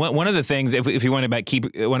 One of the things, if you want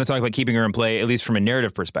to talk about keeping her in play, at least from a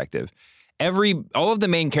narrative perspective, all of the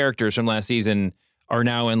main characters from last season are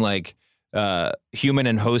now in like human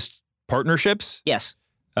and host partnerships. Yes.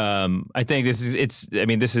 I think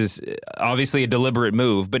this is obviously a deliberate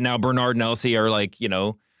move, but now Bernard and Elsie are like,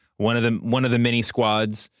 one of the mini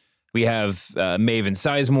squads. We have Maeve and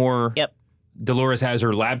Sizemore. Yep. Dolores has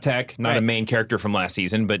her lab tech, not a main character from last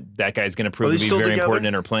season, but that guy's going to prove to be very important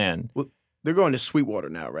in her plan. Well, they're going to Sweetwater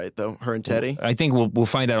now, right, though? Her and Teddy? I think we'll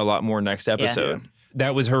find out a lot more next episode. Yeah.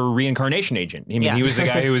 That was her reincarnation agent. I mean, he was the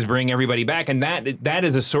guy who was bringing everybody back, and that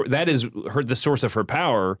is the source of her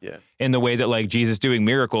power in the way that like Jesus doing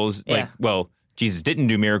miracles. Jesus didn't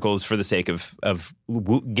do miracles for the sake of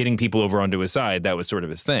getting people over onto his side. That was sort of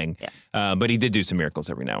his thing. Yeah. But he did do some miracles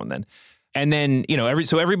every now and then. And then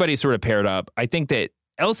everybody's sort of paired up. I think that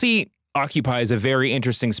Elsie occupies a very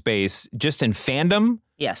interesting space just in fandom.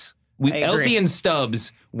 Yes. Elsie and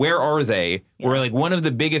Stubbs, where are they? Yeah. Were like one of the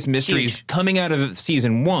biggest mysteries coming out of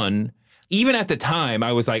season 1. Even at the time,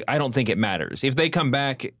 I was like, I don't think it matters. If they come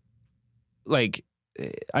back, like,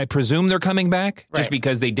 I presume they're coming back just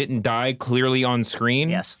because they didn't die clearly on screen.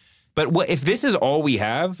 Yes. But if this is all we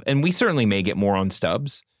have, and we certainly may get more on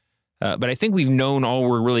Stubbs, but I think we've known all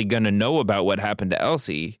we're really going to know about what happened to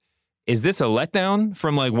Elsie. Is this a letdown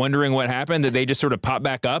from like wondering what happened that they just sort of pop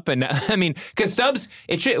back up? And I mean, because Stubbs,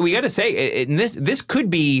 we got to say, this could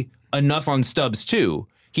be enough on Stubbs too.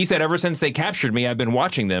 He said, ever since they captured me, I've been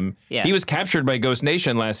watching them. Yeah. He was captured by Ghost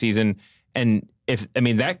Nation last season. And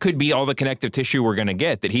that could be all the connective tissue we're going to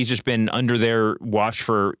get, that he's just been under their watch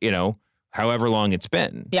for, however long it's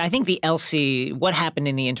been. Yeah, I think what happened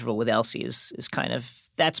in the interval with Elsie is kind of,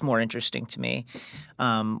 that's more interesting to me.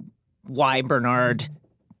 Why Bernard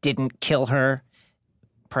didn't kill her,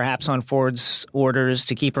 perhaps on Ford's orders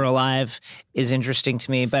to keep her alive, is interesting to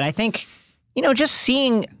me. But I think, just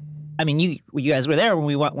seeing, I mean, you guys were there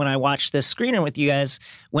when I watched this screener with you guys.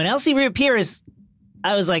 When Elsie reappears,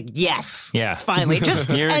 I was like, yes, finally. Just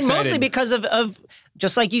and excited. Mostly because of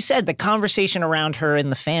just like you said, the conversation around her in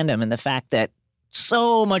the fandom and the fact that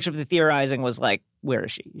so much of the theorizing was like, where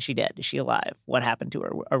is she? Is she dead? Is she alive? What happened to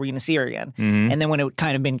her? Are we going to see her again? Mm-hmm. And then when it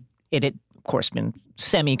kind of been, it had, of course, been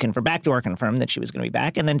semi-confirmed, backdoor confirmed that she was going to be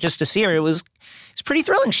back. And then just to see her, it's pretty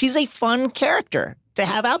thrilling. She's a fun character to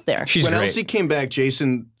have out there. When Elsie came back,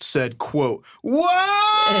 Jason said, quote, whoa!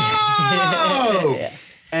 Yeah.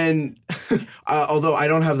 And although I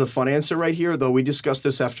don't have the fun answer right here, though we discussed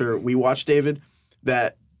this after we watched David,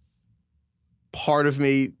 that part of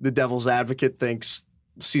me, the devil's advocate, thinks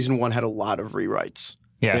season 1 had a lot of rewrites.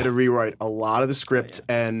 Yeah. They had to rewrite a lot of the script,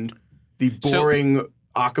 and the boring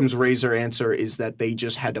Occam's razor answer is that they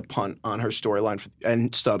just had to punt on her storyline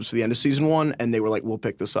and Stubbs for the end of season 1, and they were like, we'll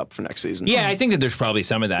pick this up for next season. Yeah, I think that there's probably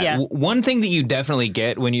some of that. Yeah. One thing that you definitely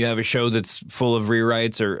get when you have a show that's full of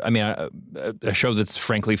rewrites, or a show that's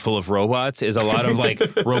frankly full of robots, is a lot of like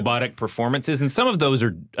robotic performances, and some of those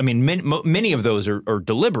are, many of those are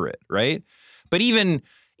deliberate, right? But even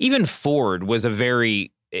Ford was a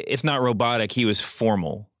very, if not robotic, he was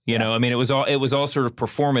formal. You know, it was all sort of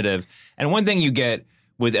performative. And one thing you get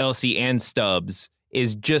with Elsie and Stubbs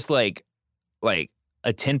is just like a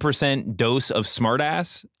 10% dose of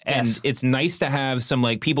smartass. And it's nice to have some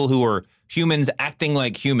like people who are humans acting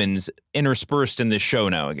like humans interspersed in this show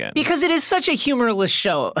now again. Because it is such a humorless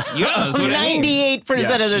show. Yeah, that's what I mean.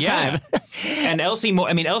 98% of the time. And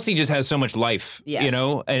Elsie just has so much life, you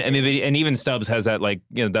know, and even Stubbs has that like,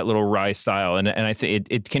 you know, that little wry style. And I think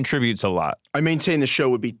it contributes a lot. I maintain the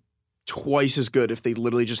show would be twice as good if they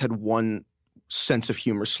literally just had one sense of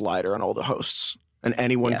humor slider on all the hosts, and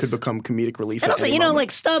anyone could become comedic relief. And also, you know, like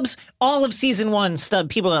Stubbs, all of season 1,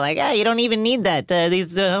 people are like, you don't even need that.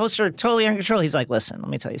 The hosts are totally under control. He's like, listen, let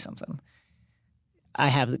me tell you something.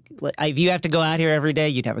 If you have to go out here every day,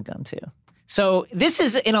 you'd have a gun too. So this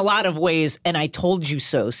is in a lot of ways, and I told you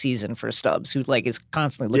so season for Stubbs, who like is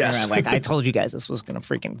constantly looking around like, I told you guys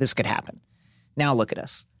this could happen. Now look at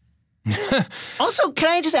us. Also, can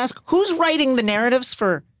I just ask, who's writing the narratives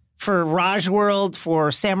for Raj World,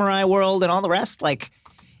 for Samurai World, and all the rest? Like,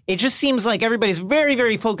 it just seems like everybody's very,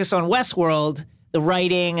 very focused on Westworld, the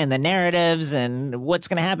writing and the narratives and what's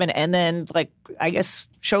going to happen. And then, like, I guess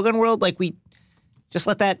Shogun World, like, we just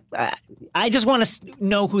let that... I just want to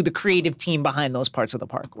know who the creative team behind those parts of the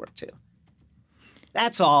park were, too.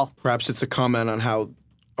 That's all. Perhaps it's a comment on how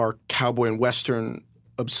our cowboy and Western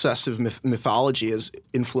obsessive mythology is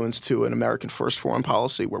influenced to an American first foreign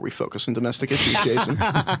policy where we focus on domestic issues, Jason.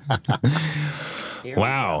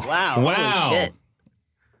 Wow. Holy shit.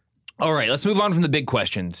 All right, let's move on from the big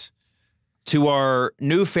questions to our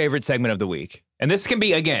new favorite segment of the week. And this can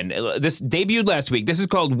be, again, this debuted last week. This is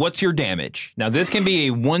called What's Your Damage? Now, this can be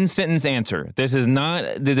a one-sentence answer. This is not,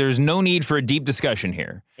 there's no need for a deep discussion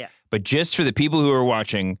here. Yeah. But just for the people who are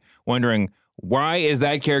watching, wondering, why is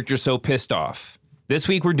that character so pissed off? This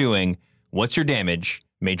week we're doing What's Your Damage,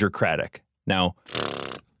 Major Craddock. Now,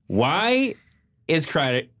 why is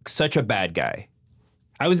Craddock such a bad guy?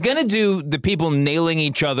 I was going to do the people nailing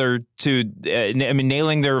each other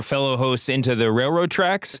nailing their fellow hosts into the railroad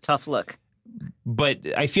tracks. Tough look. But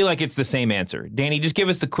I feel like it's the same answer. Danny, just give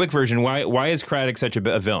us the quick version. Why is Craddock such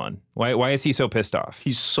a villain? Why is he so pissed off?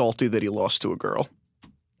 He's salty that he lost to a girl.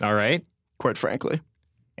 All right. Quite frankly.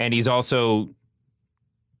 And he's also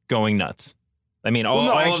going nuts. I mean,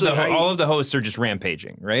 all of the hosts are just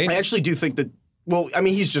rampaging, right? I actually do think that,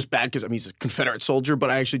 he's just bad because, he's a Confederate soldier, but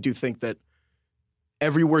I actually do think that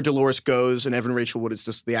everywhere Dolores goes, and Evan Rachel Wood is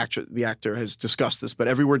just the actor has discussed this, but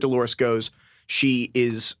everywhere Dolores goes, she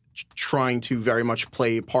is trying to very much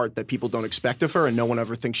play a part that people don't expect of her, and no one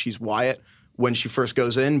ever thinks she's Wyatt when she first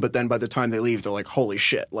goes in, but then by the time they leave, they're like, holy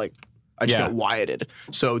shit, like, I just got Wyatted.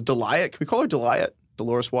 So Deliat, can we call her Deliat?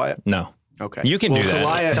 Dolores Wyatt? No. Okay. You can do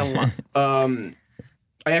that. Deliat,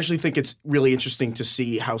 I actually think it's really interesting to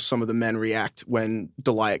see how some of the men react when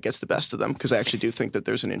Deliat gets the best of them, because I actually do think that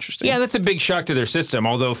there's an interesting... Yeah, that's a big shock to their system,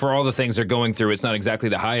 although for all the things they're going through, it's not exactly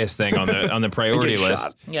the highest thing on the priority list.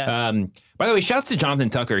 Shot. Yeah. By the way, shouts to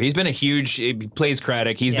Jonathan Tucker. He's been he plays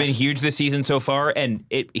Craddock. He's been huge this season so far, and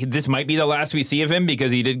this might be the last we see of him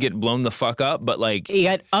because he did get blown the fuck up, but like... He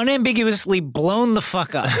got unambiguously blown the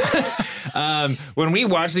fuck up. When we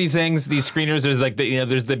watch these things, these screeners, there's like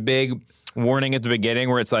there's the big warning at the beginning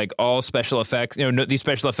where it's like all special effects, these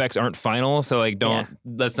special effects aren't final, so like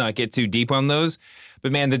let's not get too deep on those.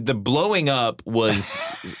 But man, the blowing up was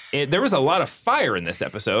there was a lot of fire in this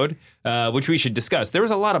episode, which we should discuss. There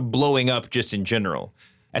was a lot of blowing up just in general.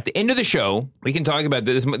 At the end of the show, we can talk about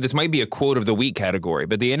this. This might be a quote of the week category,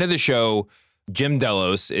 but at the end of the show, Jim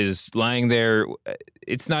Delos is lying there.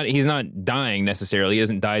 He's not dying necessarily. He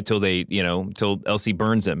doesn't die till till Elsie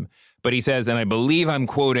burns him. But he says, and I believe I'm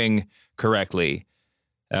quoting correctly,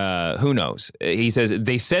 who knows? He says,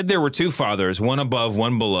 they said there were two fathers, one above,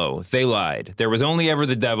 one below. They lied. There was only ever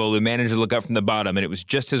the devil who managed to look up from the bottom, and it was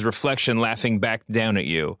just his reflection laughing back down at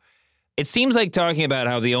you. It seems like talking about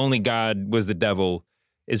how the only God was the devil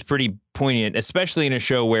is pretty poignant, especially in a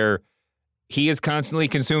show where he is constantly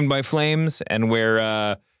consumed by flames and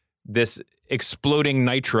where this exploding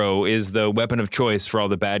nitro is the weapon of choice for all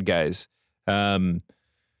the bad guys. I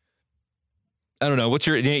don't know.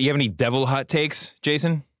 Do you have any devil hot takes,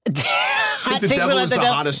 Jason? hot The takes devil about is the the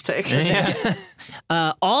devil. hottest take.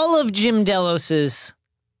 All of Jim Delos's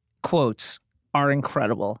quotes are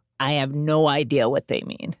incredible. I have no idea what they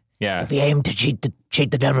mean. Yeah. If you aim to cheat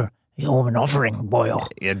the devil, you owe him an offering, boyo.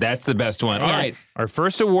 Yeah, that's the best one. All Yeah. right. Our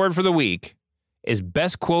first award for the week is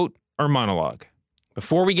Best Quote or Monologue.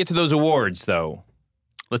 Before we get to those awards, though,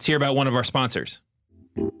 let's hear about one of our sponsors.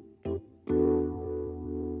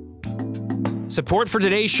 Support for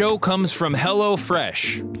today's show comes from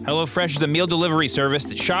HelloFresh. HelloFresh is a meal delivery service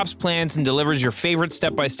that shops, plans, and delivers your favorite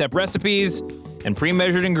step-by-step recipes and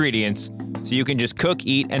pre-measured ingredients so you can just cook,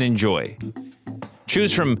 eat, and enjoy.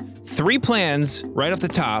 Choose from 3 plans right off the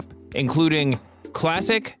top, including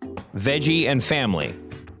Classic, Veggie, and Family.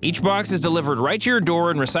 Each box is delivered right to your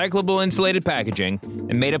door in recyclable insulated packaging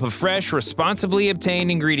and made up of fresh, responsibly obtained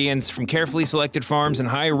ingredients from carefully selected farms and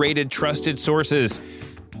high-rated, trusted sources.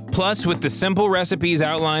 Plus, with the simple recipes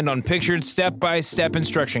outlined on pictured step-by-step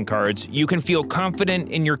instruction cards, you can feel confident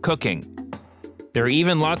in your cooking. There are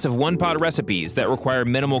even lots of one-pot recipes that require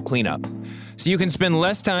minimal cleanup, so you can spend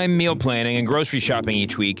less time meal planning and grocery shopping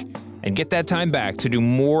each week and get that time back to do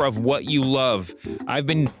more of what you love. I've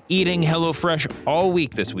been eating HelloFresh all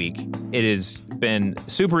week this week. It has been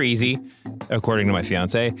super easy, according to my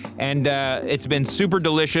fiance, and it's been super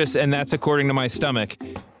delicious, and that's according to my stomach.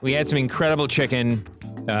 We had some incredible chicken.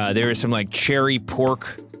 There was some like cherry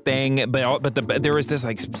pork thing, but there was this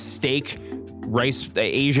like steak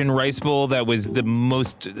Asian rice bowl that was the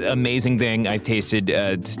most amazing thing I've tasted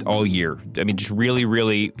all year. I mean, just really,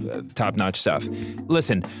 really top-notch stuff.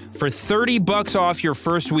 Listen, for $30 off your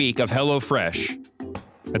first week of HelloFresh,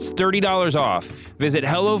 that's $30 off. Visit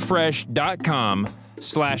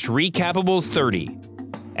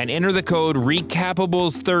HelloFresh.com/recapables30 and enter the code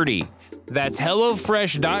recapables30. That's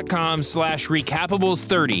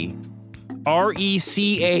HelloFresh.com/recapables30.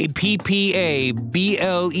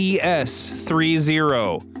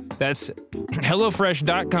 RECAPPABLES30. That's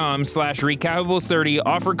HelloFresh.com/recapables30.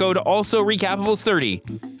 Offer code also recapables30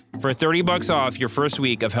 for $30 off your first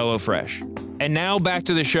week of HelloFresh. And now back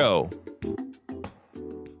to the show.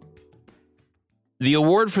 The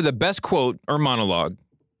award for the best quote or monologue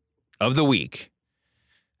of the week.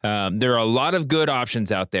 There are a lot of good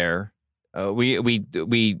options out there. We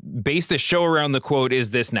base the show around the quote, "Is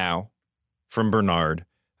this now?" from Bernard.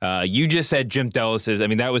 You just said Jim Delos's. I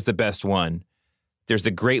mean, that was the best one. There's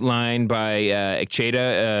the great line by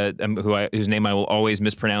Ikecheta, whose name I will always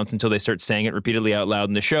mispronounce until they start saying it repeatedly out loud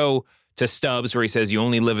in the show, to Stubbs, where he says, "You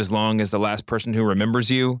only live as long as the last person who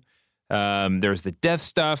remembers you." There's the death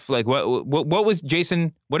stuff. Like, what was,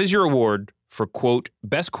 Jason, what is your award for quote,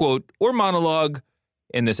 best quote or monologue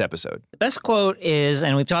in this episode? The best quote is,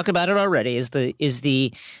 and we've talked about it already, is the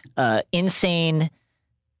insane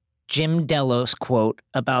Jim Delos quote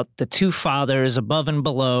about the 2 fathers above and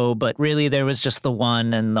below, but really there was just the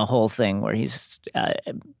one, and the whole thing where he's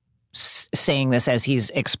saying this as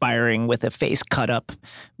he's expiring with a face cut up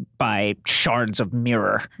by shards of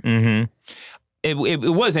mirror. Mm-hmm. It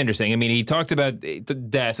was interesting. I mean, he talked about the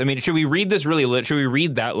death. I mean, should we read this really? Should we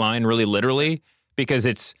read that line really literally? Because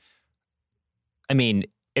it's, I mean,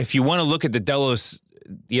 if you want to look at the Delos,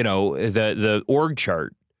 the org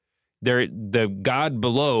chart, the god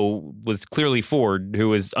below was clearly Ford, who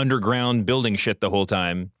was underground building shit the whole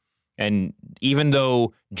time. And even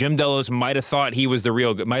though Jim Delos might have thought he was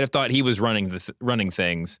might have thought he was running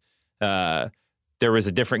things, there was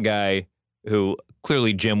a different guy who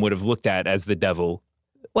clearly Jim would have looked at as the devil.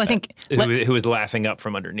 Well, I think who was laughing up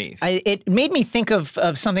from underneath. It made me think of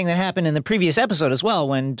something that happened in the previous episode as well,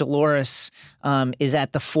 when Dolores is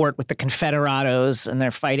at the fort with the Confederados and they're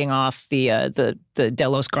fighting off the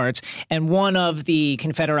Delos guards, and one of the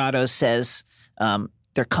Confederados says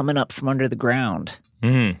they're coming up from under the ground.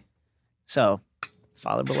 Mm. So,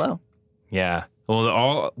 follow below. Yeah. Well,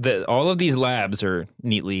 all of these labs are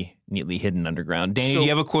neatly hidden underground. Danny, do you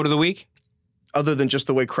have a quote of the week? Other than just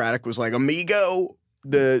the way Craddock was like, "Amigo."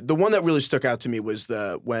 The one that really stuck out to me was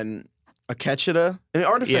when Ikecheta, in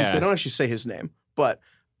our defense, they don't actually say his name, but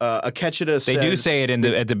Ikecheta says, they do say it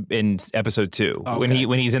in episode 2 when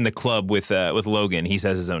he's in the club with Logan. He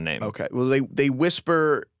says his own name. Okay, well they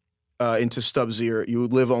whisper into Stubbs' ear, "You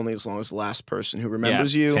live only as long as the last person who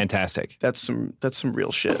remembers you." Fantastic. That's some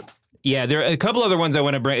real shit. Yeah, there are a couple other ones I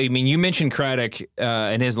want to bring. I mean, you mentioned Craddock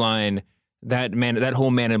and his line. That whole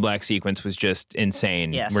Man in Black sequence was just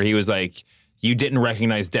insane. Yes. Where he was like, "You didn't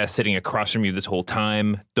recognize death sitting across from you this whole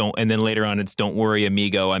time. And then later on, it's, 'Don't worry,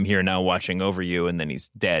 amigo, I'm here now watching over you.' And then he's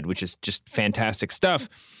dead," which is just fantastic stuff.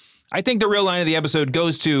 I think the real line of the episode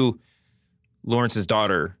goes to Lawrence's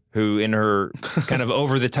daughter, who in her kind of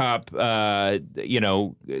over the top,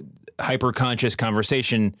 hyper conscious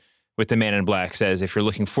conversation with the Man in Black says, if you're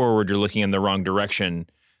looking forward, you're looking in the wrong direction.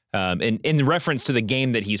 In reference to the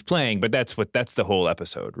game that he's playing, but that's the whole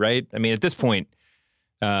episode, right? I mean, at this point,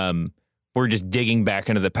 we're just digging back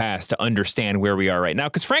into the past to understand where we are right now.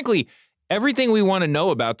 Because frankly, everything we want to know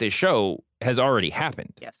about this show has already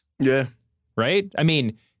happened. Yes. Yeah. Right? I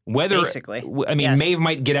mean, basically. Yes. Maeve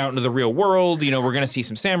might get out into the real world. You know, we're going to see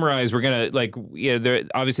some samurais. We're going to,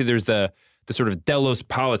 obviously there's the sort of Delos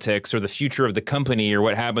politics or the future of the company or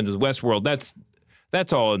what happens with Westworld.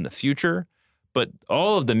 That's all in the future. But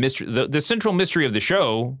all of the mystery, the central mystery of the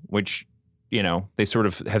show, which, you know, they sort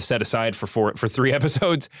of have set aside for 3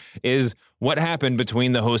 episodes, is what happened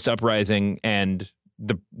between the Host Uprising and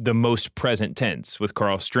the most present tense with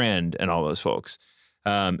Carl Strand and all those folks.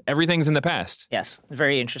 Everything's in the past. Yes,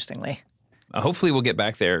 very interestingly. Hopefully we'll get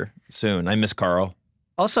back there soon. I miss Carl.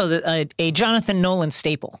 Also, a Jonathan Nolan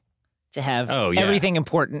staple to have everything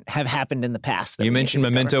important have happened in the past. You mentioned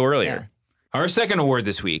Memento earlier. Yeah. Our second award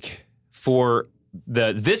this week for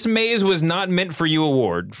the This Maze Was Not Meant For You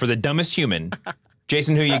award for the dumbest human.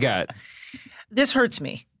 Jason, who you got? This hurts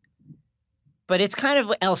me. But it's kind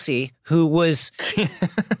of Elsie, who was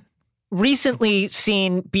recently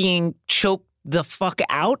seen being choked the fuck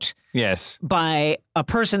out by a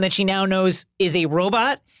person that she now knows is a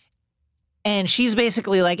robot. And she's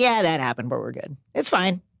basically like, yeah, that happened, but we're good. It's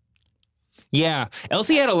fine. Yeah.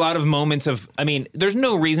 Elsie had a lot of moments of, I mean, there's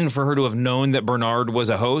no reason for her to have known that Bernard was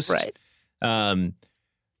a host. Right.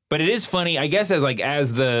 But it is funny, I guess, as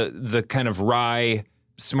the kind of wry,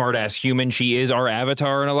 smart-ass human, she is our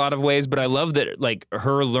avatar in a lot of ways. But I love that, like,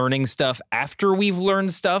 her learning stuff after we've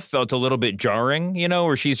learned stuff felt a little bit jarring, you know,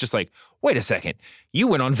 where she's just like, wait a second, you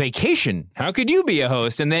went on vacation. How could you be a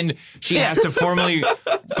host? And then she has to formally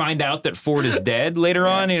find out that Ford is dead later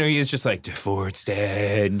on. You know, he's just like, Ford's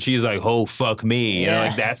dead. And she's like, oh, fuck me. You know,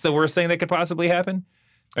 like, that's the worst thing that could possibly happen.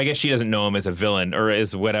 I guess she doesn't know him as a villain or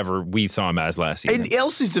as whatever we saw him as last season. In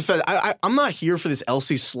Elsie's defense, I'm not here for this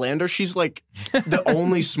Elsie slander. She's like the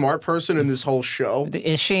only smart person in this whole show.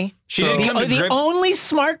 Is she? She didn't come to the grip- only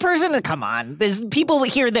smart person? Come on. There's people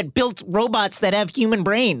here that built robots that have human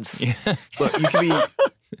brains. Yeah. Look,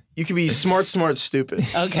 you can be smart, stupid.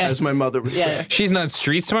 Okay. As my mother would say. She's not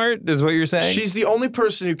street smart, is what you're saying? She's the only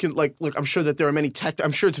person who can, like, look, I'm sure that there are many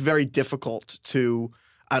I'm sure it's very difficult to,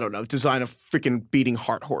 I don't know, design a freaking beating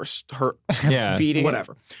heart horse. Beating.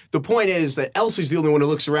 Whatever. The point is that Elsie's the only one who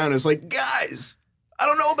looks around and is like, guys, I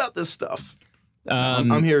don't know about this stuff.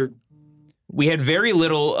 I'm here. We had very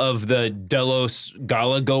little of the Delos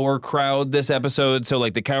gala goer crowd this episode. So,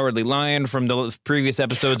 like, the Cowardly Lion from the previous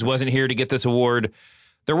episodes wasn't here to get this award.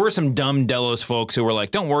 There were some dumb Delos folks who were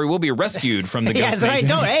like, don't worry, we'll be rescued from the ghost station.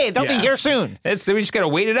 They'll be here soon. We just got to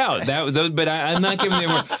wait it out. But I'm not giving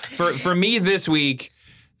them for me this week.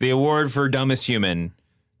 The award for dumbest human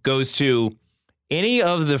goes to any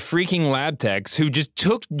of the freaking lab techs who just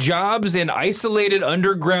took jobs in isolated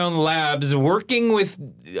underground labs, working with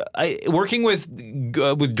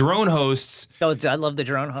drone hosts. Oh, I love the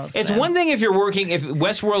drone hosts. It's one thing if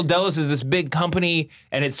Westworld Delos is this big company,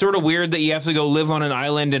 and it's sort of weird that you have to go live on an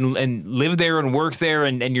island and live there and work there,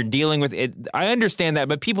 and you're dealing with it. I understand that,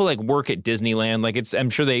 but people like work at Disneyland. Like I'm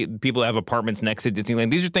sure people have apartments next to Disneyland.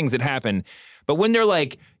 These are things that happen. But when they're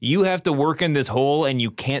like, you have to work in this hole and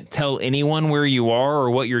you can't tell anyone where you are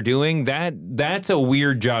or what you're doing, that's a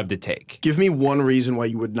weird job to take. Give me one reason why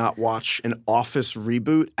you would not watch an Office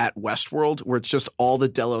reboot at Westworld where it's just all the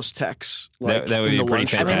Delos techs. Like, that would be pretty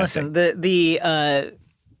fantastic. I mean, listen, the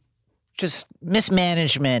just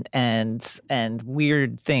mismanagement and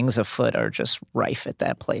weird things afoot are just rife at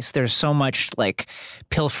that place. There's so much like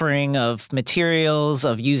pilfering of materials,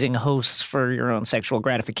 of using hosts for your own sexual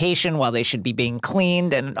gratification while they should be being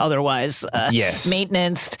cleaned and otherwise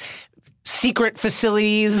maintenanced. Secret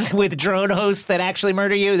facilities with drone hosts that actually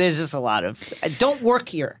murder you. There's just a lot of don't work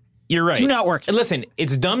here. You're right. Do not work here. Listen,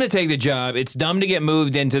 it's dumb to take the job. It's dumb to get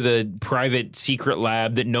moved into the private secret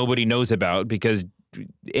lab that nobody knows about because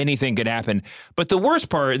anything could happen. But the worst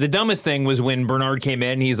part, the dumbest thing was when Bernard came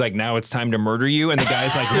in, he's like, now it's time to murder you. And the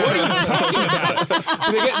guy's like, what are you talking about?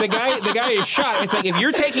 The guy is shot. It's like, if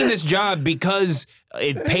you're taking this job because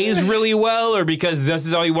it pays really well or because this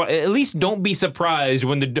is all you want, at least don't be surprised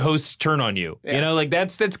when the hosts turn on you. Yeah. You know, like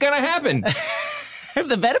that's going to happen.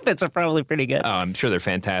 The benefits are probably pretty good. Oh, I'm sure they're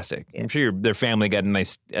fantastic. I'm sure their family got a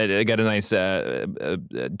nice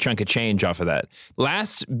chunk of change off of that.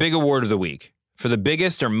 Last big award of the week. For the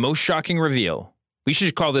biggest or most shocking reveal, we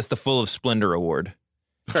should call this the Full of Splendor Award.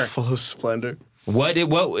 Sure. Full of Splendor. What,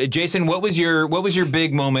 Jason? What was your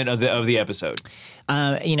big moment of the episode?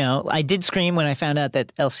 I did scream when I found out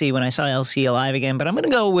that when I saw Elsie alive again. But I'm going to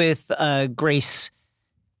go with Grace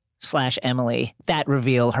 / Emily, that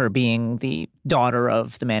reveal her being the daughter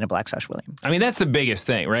of the Man in Black / William. I mean, that's the biggest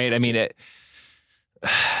thing, right? I mean,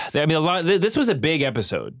 this was a big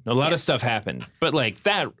episode. A lot of stuff happened, but like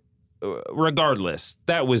that, regardless,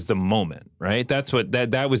 that was the moment, right? That's what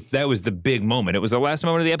that was the big moment. It was the last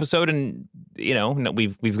moment of the episode, and you know,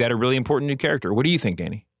 we've got a really important new character. What do you think,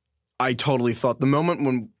 Danny? I totally thought the moment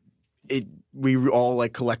when we all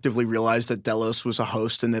like collectively realized that Delos was a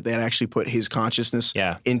host and that they had actually put his consciousness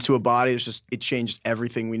into a body. It changed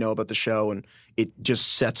everything we know about the show, and it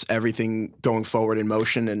just sets everything going forward in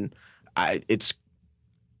motion. And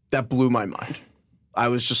that blew my mind. I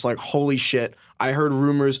was just like, holy shit. I heard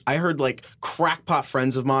rumors. I heard like crackpot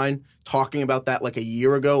friends of mine talking about that like a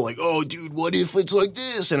year ago. Like, oh, dude, what if it's like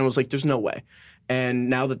this? And I was like, there's no way. And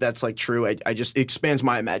now that that's like true, it expands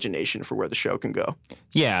my imagination for where the show can go.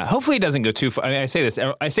 Yeah, hopefully it doesn't go too far. I mean, I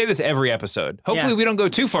say this every episode. Hopefully we don't go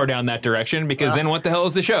too far down that direction, because then what the hell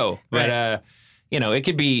is the show? Right. But you know, it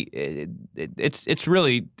could be. It's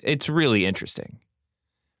really interesting.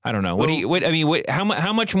 I don't know.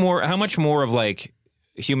 How much more of like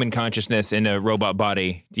human consciousness in a robot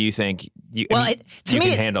body do you think you can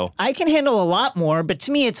handle? I can handle a lot more, but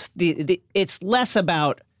to me, it's less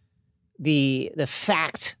about the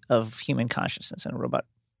fact of human consciousness in a robot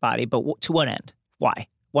body, but to what end? Why?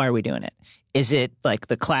 Why are we doing it? Is it like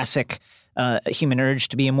the classic human urge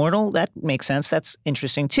to be immortal? That makes sense. That's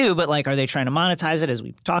interesting too. But like, are they trying to monetize it, as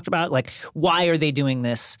we talked about? Like, why are they doing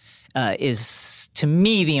this? Is to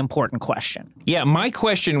me the important question. Yeah, my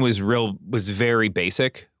question was very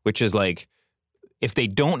basic, which is like, if they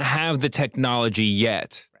don't have the technology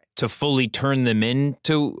yet to fully turn them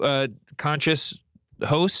into conscious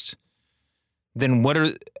hosts, then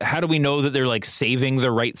how do we know that they're like saving the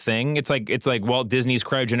right thing? It's like Walt Disney's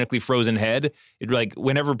cryogenically frozen head. It like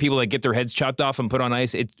whenever people like get their heads chopped off and put on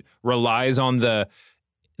ice, it relies on the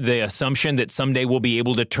assumption that someday we'll be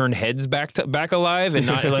able to turn heads back alive, and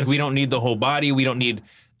not like we don't need the whole body. We don't need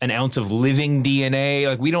an ounce of living DNA.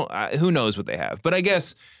 Like we don't. Who knows what they have? But I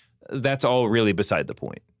guess that's all really beside the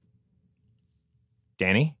point.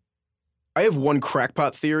 Danny? I have one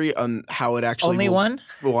crackpot theory on how it actually Only one?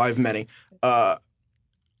 Well, I have many. I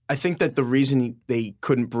think that the reason they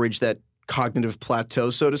couldn't bridge that cognitive plateau,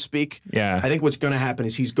 so to speak, I think what's going to happen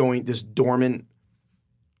is he's going this dormant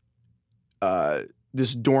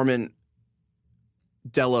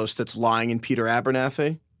Delos that's lying in Peter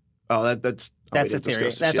Abernathy. Oh, that's a theory.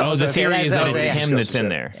 The theory is that it's him that's in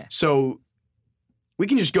there. Yeah. So we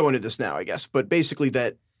can just go into this now, I guess. But basically,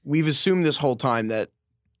 that we've assumed this whole time that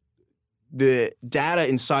the data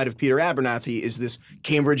inside of Peter Abernathy is this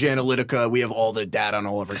Cambridge Analytica, we have all the data on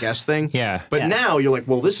all of our guests thing. Yeah. But now you're like,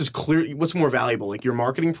 well, this is clear. What's more valuable, like your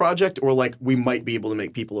marketing project, or like we might be able to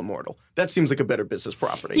make people immortal? That seems like a better business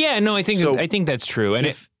property. Yeah, no, I think that's true. And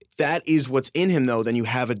if that is what's in him, though, then you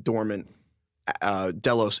have a dormant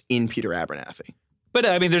Delos in Peter Abernathy. But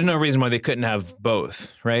I mean, there's no reason why they couldn't have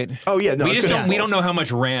both, right? Oh yeah, no, we don't know how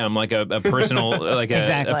much RAM like a personal like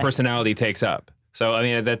a personality takes up. So I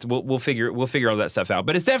mean, we'll figure all that stuff out.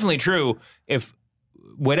 But it's definitely true. If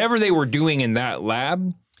whatever they were doing in that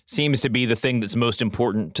lab seems to be the thing that's most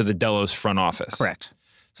important to the Delos front office. Correct.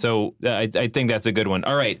 So I think that's a good one.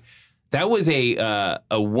 All right, that was a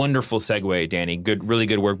wonderful segue, Danny. Really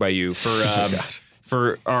good work by you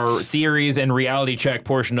for our theories and reality check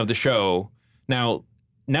portion of the show. Now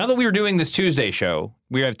that we were doing this Tuesday show,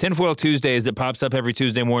 we have Tinfoil Tuesdays that pops up every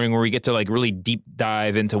Tuesday morning where we get to like really deep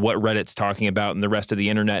dive into what Reddit's talking about and the rest of the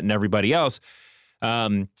internet and everybody else.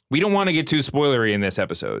 We don't want to get too spoilery in this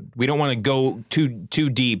episode. We don't want to go too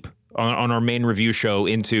deep on our main review show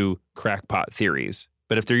into crackpot theories.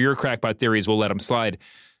 But if they're your crackpot theories, we'll let them slide.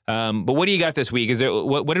 But what do you got this week? Is there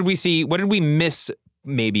what did we see? What did we miss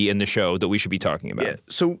maybe in the show that we should be talking about? Yeah.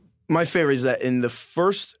 So my favorite is that in the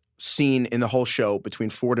first scene in the whole show between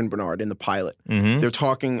Ford and Bernard in the pilot, they're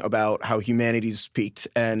talking about how humanity's peaked.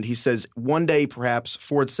 And he says,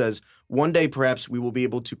 Ford says, one day perhaps we will be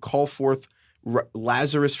able to call forth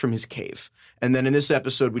Lazarus from his cave. And then in this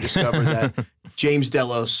episode, we discover that James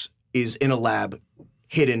Delos is in a lab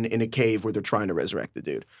hidden in a cave where they're trying to resurrect the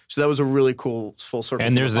dude. So that was a really cool full circle.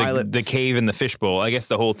 And there's the cave in the fishbowl. I guess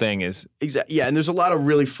the whole thing is... Exactly. Yeah, and there's a lot of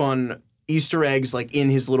really fun Easter eggs like in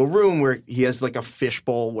his little room where he has like a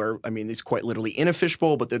fishbowl where, I mean, he's quite literally in a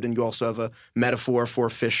fishbowl, but then you also have a metaphor for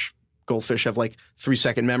goldfish have like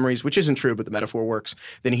 3-second memories, which isn't true, but the metaphor works.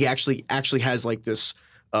 Then he actually has like this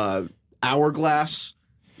hourglass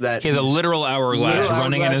that he has a literal hourglass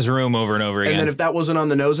running in his room over and over again. And then if that wasn't on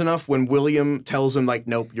the nose enough, when William tells him like,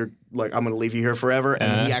 "Nope, you're like I'm going to leave you here forever,"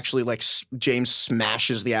 and he actually like James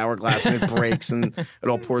smashes the hourglass and it breaks and it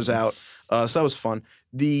all pours out. So that was fun.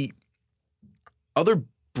 The other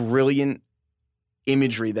brilliant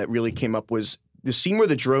imagery that really came up was the scene where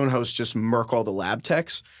the drone hosts just murk all the lab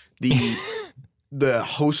techs. The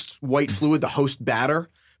host white fluid, the host batter,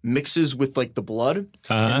 mixes with like the blood,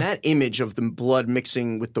 and that image of the blood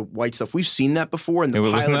mixing with the white stuff, we've seen that before. And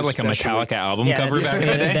wasn't that like a Metallica album cover back in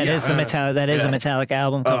the day? That is a Metallica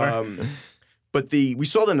album cover. But we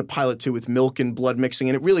saw that in the pilot too with milk and blood mixing,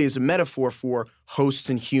 and it really is a metaphor for hosts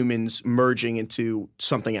and humans merging into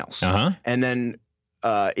something else. And then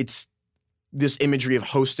it's this imagery of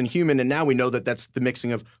host and human, and now we know that that's the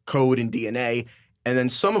mixing of code and DNA. And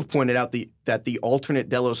then some have pointed out that the alternate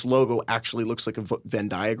Delos logo actually looks like a Venn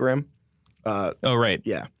diagram. Oh, right.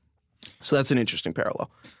 Yeah. So that's an interesting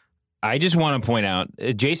parallel. I just want to point out,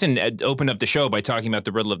 Jason opened up the show by talking about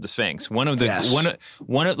the Riddle of the Sphinx. One of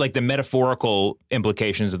like the metaphorical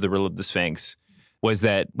implications of the Riddle of the Sphinx was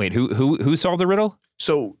that, wait, who solved the riddle?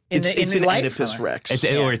 So it's an Oedipus Rex. It's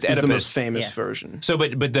Oedipus. the most famous version. So,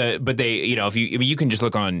 but they, if you can just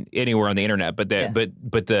look on anywhere on the internet, but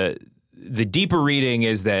the deeper reading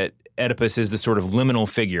is that Oedipus is the sort of liminal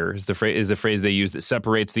figure, is the phrase they use, that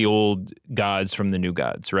separates the old gods from the new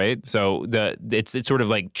gods, right? So it's sort of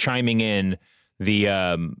like chiming in the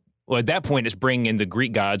at that point it's bringing in the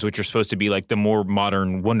Greek gods, which are supposed to be like the more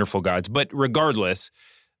modern, wonderful gods. But regardless,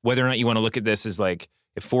 whether or not you want to look at this as like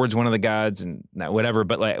if Ford's one of the gods and whatever,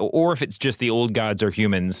 but like, or if it's just the old gods are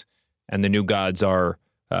humans and the new gods are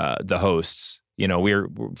the hosts, we're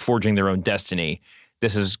forging their own destiny.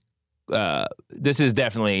 This is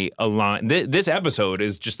definitely a line. This episode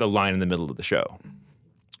is just a line in the middle of the show,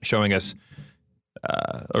 showing us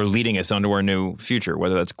or leading us onto our new future,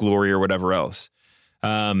 whether that's glory or whatever else.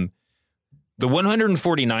 The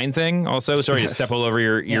 149 thing also, sorry to step all over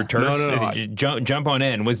your turf. No. Jump on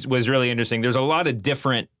in was really interesting. There's a lot of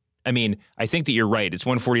different, I think that you're right. It's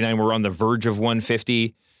 149. We're on the verge of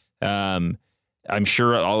 150. I'm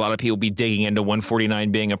sure a lot of people will be digging into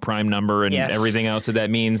 149 being a prime number and everything else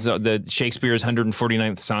that means. The Shakespeare's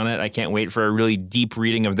 149th sonnet, I can't wait for a really deep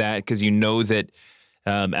reading of that, because that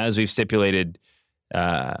as we've stipulated,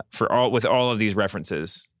 with all of these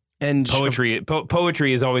references, and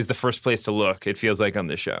poetry is always the first place to look, it feels like, on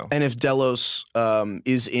this show. And if Delos Delos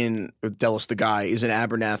the guy is in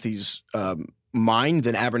Abernathy's mind,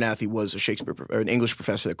 then Abernathy was an English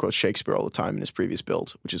professor that quotes Shakespeare all the time in his previous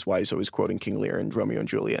build, which is why he's always quoting King Lear and Romeo and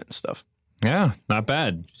Juliet and stuff. Yeah, not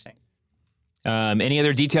bad. Interesting. Any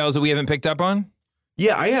other details that we haven't picked up on?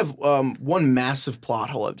 Yeah, I have one massive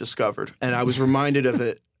plot hole I've discovered, and I was reminded of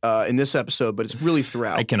it in this episode, but it's really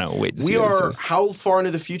throughout. I cannot wait to see what this is. How far into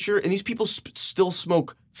the future? And these people still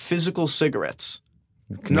smoke physical cigarettes.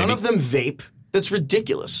 None of them vape. That's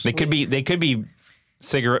ridiculous. They could be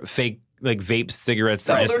cigarette fake, like vape cigarettes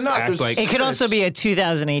that just act like... It could also be a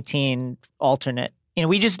 2018 alternate.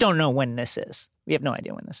 We just don't know when this is. We have no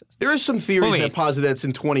idea when this is. There are some theories that posit that it's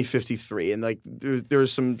in 2053, and like there are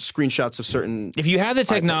some screenshots of certain... If you have the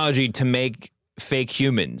technology to make fake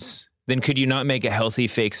humans, then could you not make a healthy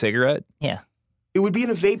fake cigarette? Yeah. It would be in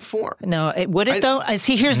a vape form. No, would it though?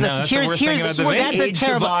 See, here's that's a terrible. That's a bad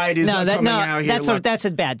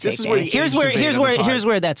take. Here's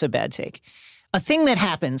where that's a bad take. A thing that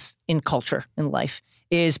happens in culture, in life,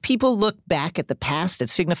 is people look back at the past, at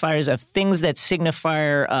signifiers of things that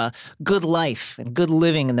signify good life and good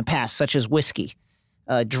living in the past, such as whiskey,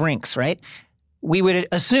 drinks, right? We would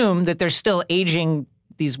assume that they're still aging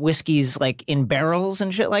these whiskeys like in barrels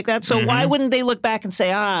and shit like that. So why wouldn't they look back and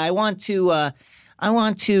say, I want to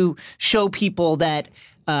show people that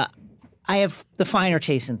I have the finer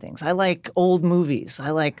taste in things. I like old movies.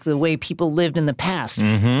 I like the way people lived in the past.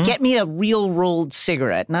 Get me a real rolled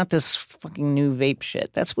cigarette, not this fucking new vape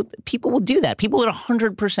shit. That's what people will do. That people would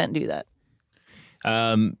 100% do that.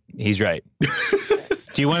 He's right.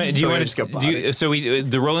 Do you want to? So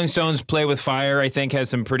the Rolling Stones "Play with Fire," I think, has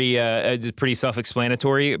some pretty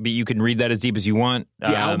self-explanatory. But you can read that as deep as you want.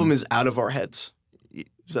 The album is Out of Our Heads.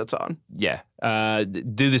 That's on. Yeah.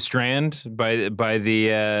 Do the Strand by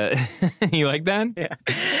the you like that? Yeah.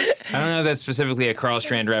 I don't know if that's specifically a Carl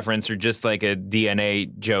Strand reference or just like a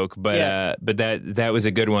DNA joke, but that was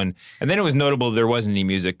a good one. And then it was notable there wasn't any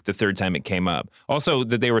music the third time it came up. Also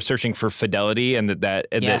that they were searching for fidelity, and that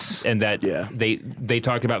they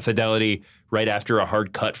talked about fidelity right after a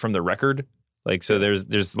hard cut from the record. Like, so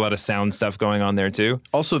there's a lot of sound stuff going on there too.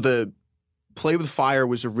 Also, the Play with Fire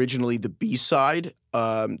was originally the B-side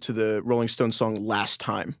to the Rolling Stones song Last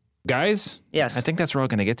Time. Guys, Yes. I think that's where we're all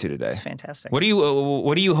going to get to today. It's fantastic. What do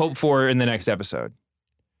you hope for in the next episode?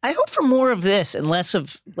 I hope for more of this and less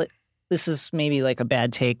of, this is maybe like a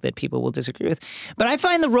bad take that people will disagree with, but I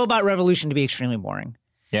find the robot revolution to be extremely boring.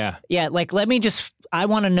 Yeah. Yeah, like I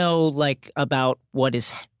want to know like about what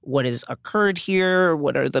has occurred here,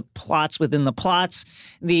 what are the plots within the plots.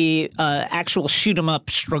 The actual shoot 'em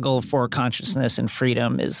up struggle for consciousness and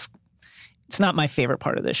freedom it's not my favorite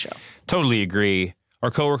part of this show. Totally agree. Our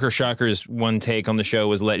coworker Shocker's one take on the show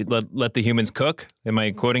was let the humans cook. Am I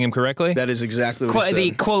quoting him correctly? That is exactly what he said.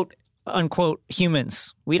 The quote unquote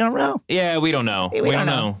humans. We don't know. Yeah, we don't know. We don't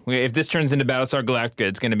know. If this turns into Battlestar Galactica,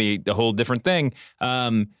 it's going to be a whole different thing.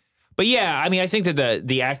 But yeah, I mean, I think that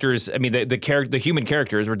the actors, I mean, the human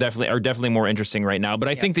characters are definitely more interesting right now. But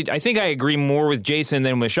I think I agree more with Jason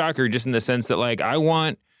than with Shocker, just in the sense that like I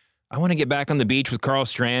want to get back on the beach with Carl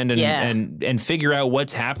Strand and figure out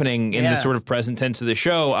what's happening in the sort of present tense of the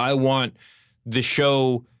show. I want the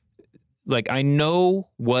show, like, I know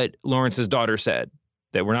what Lawrence's daughter said,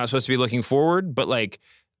 that we're not supposed to be looking forward, but like,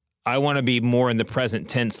 I want to be more in the present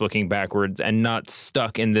tense looking backwards and not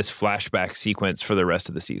stuck in this flashback sequence for the rest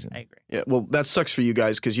of the season. I agree. Yeah, well, that sucks for you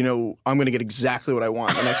guys because, you know, I'm going to get exactly what I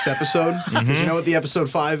want in the next episode. Because you know what the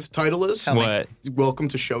episode 5 title is? What? Welcome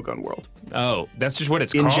to Shogun World. Oh, that's just what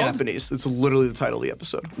it's in called? In Japanese. It's literally the title of the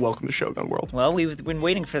episode. Welcome to Shogun World. Well, we've been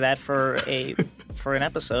waiting for that for an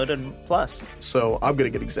episode and plus. So I'm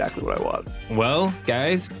going to get exactly what I want. Well,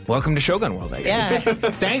 guys, welcome to Shogun World, I guess. Yeah.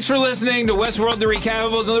 Thanks for listening to Westworld The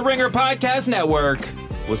Recapables on the Ringer Podcast Network.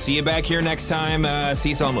 We'll see you back here next time.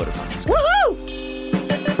 Seesaw Motor Functions. Woohoo!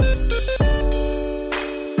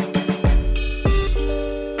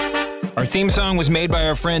 Our theme song was made by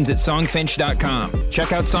our friends at songfinch.com.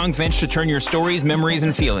 Check out Songfinch to turn your stories, memories,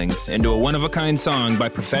 and feelings into a one-of-a-kind song by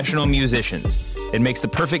professional musicians. It makes the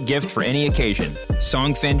perfect gift for any occasion.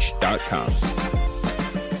 Songfinch.com.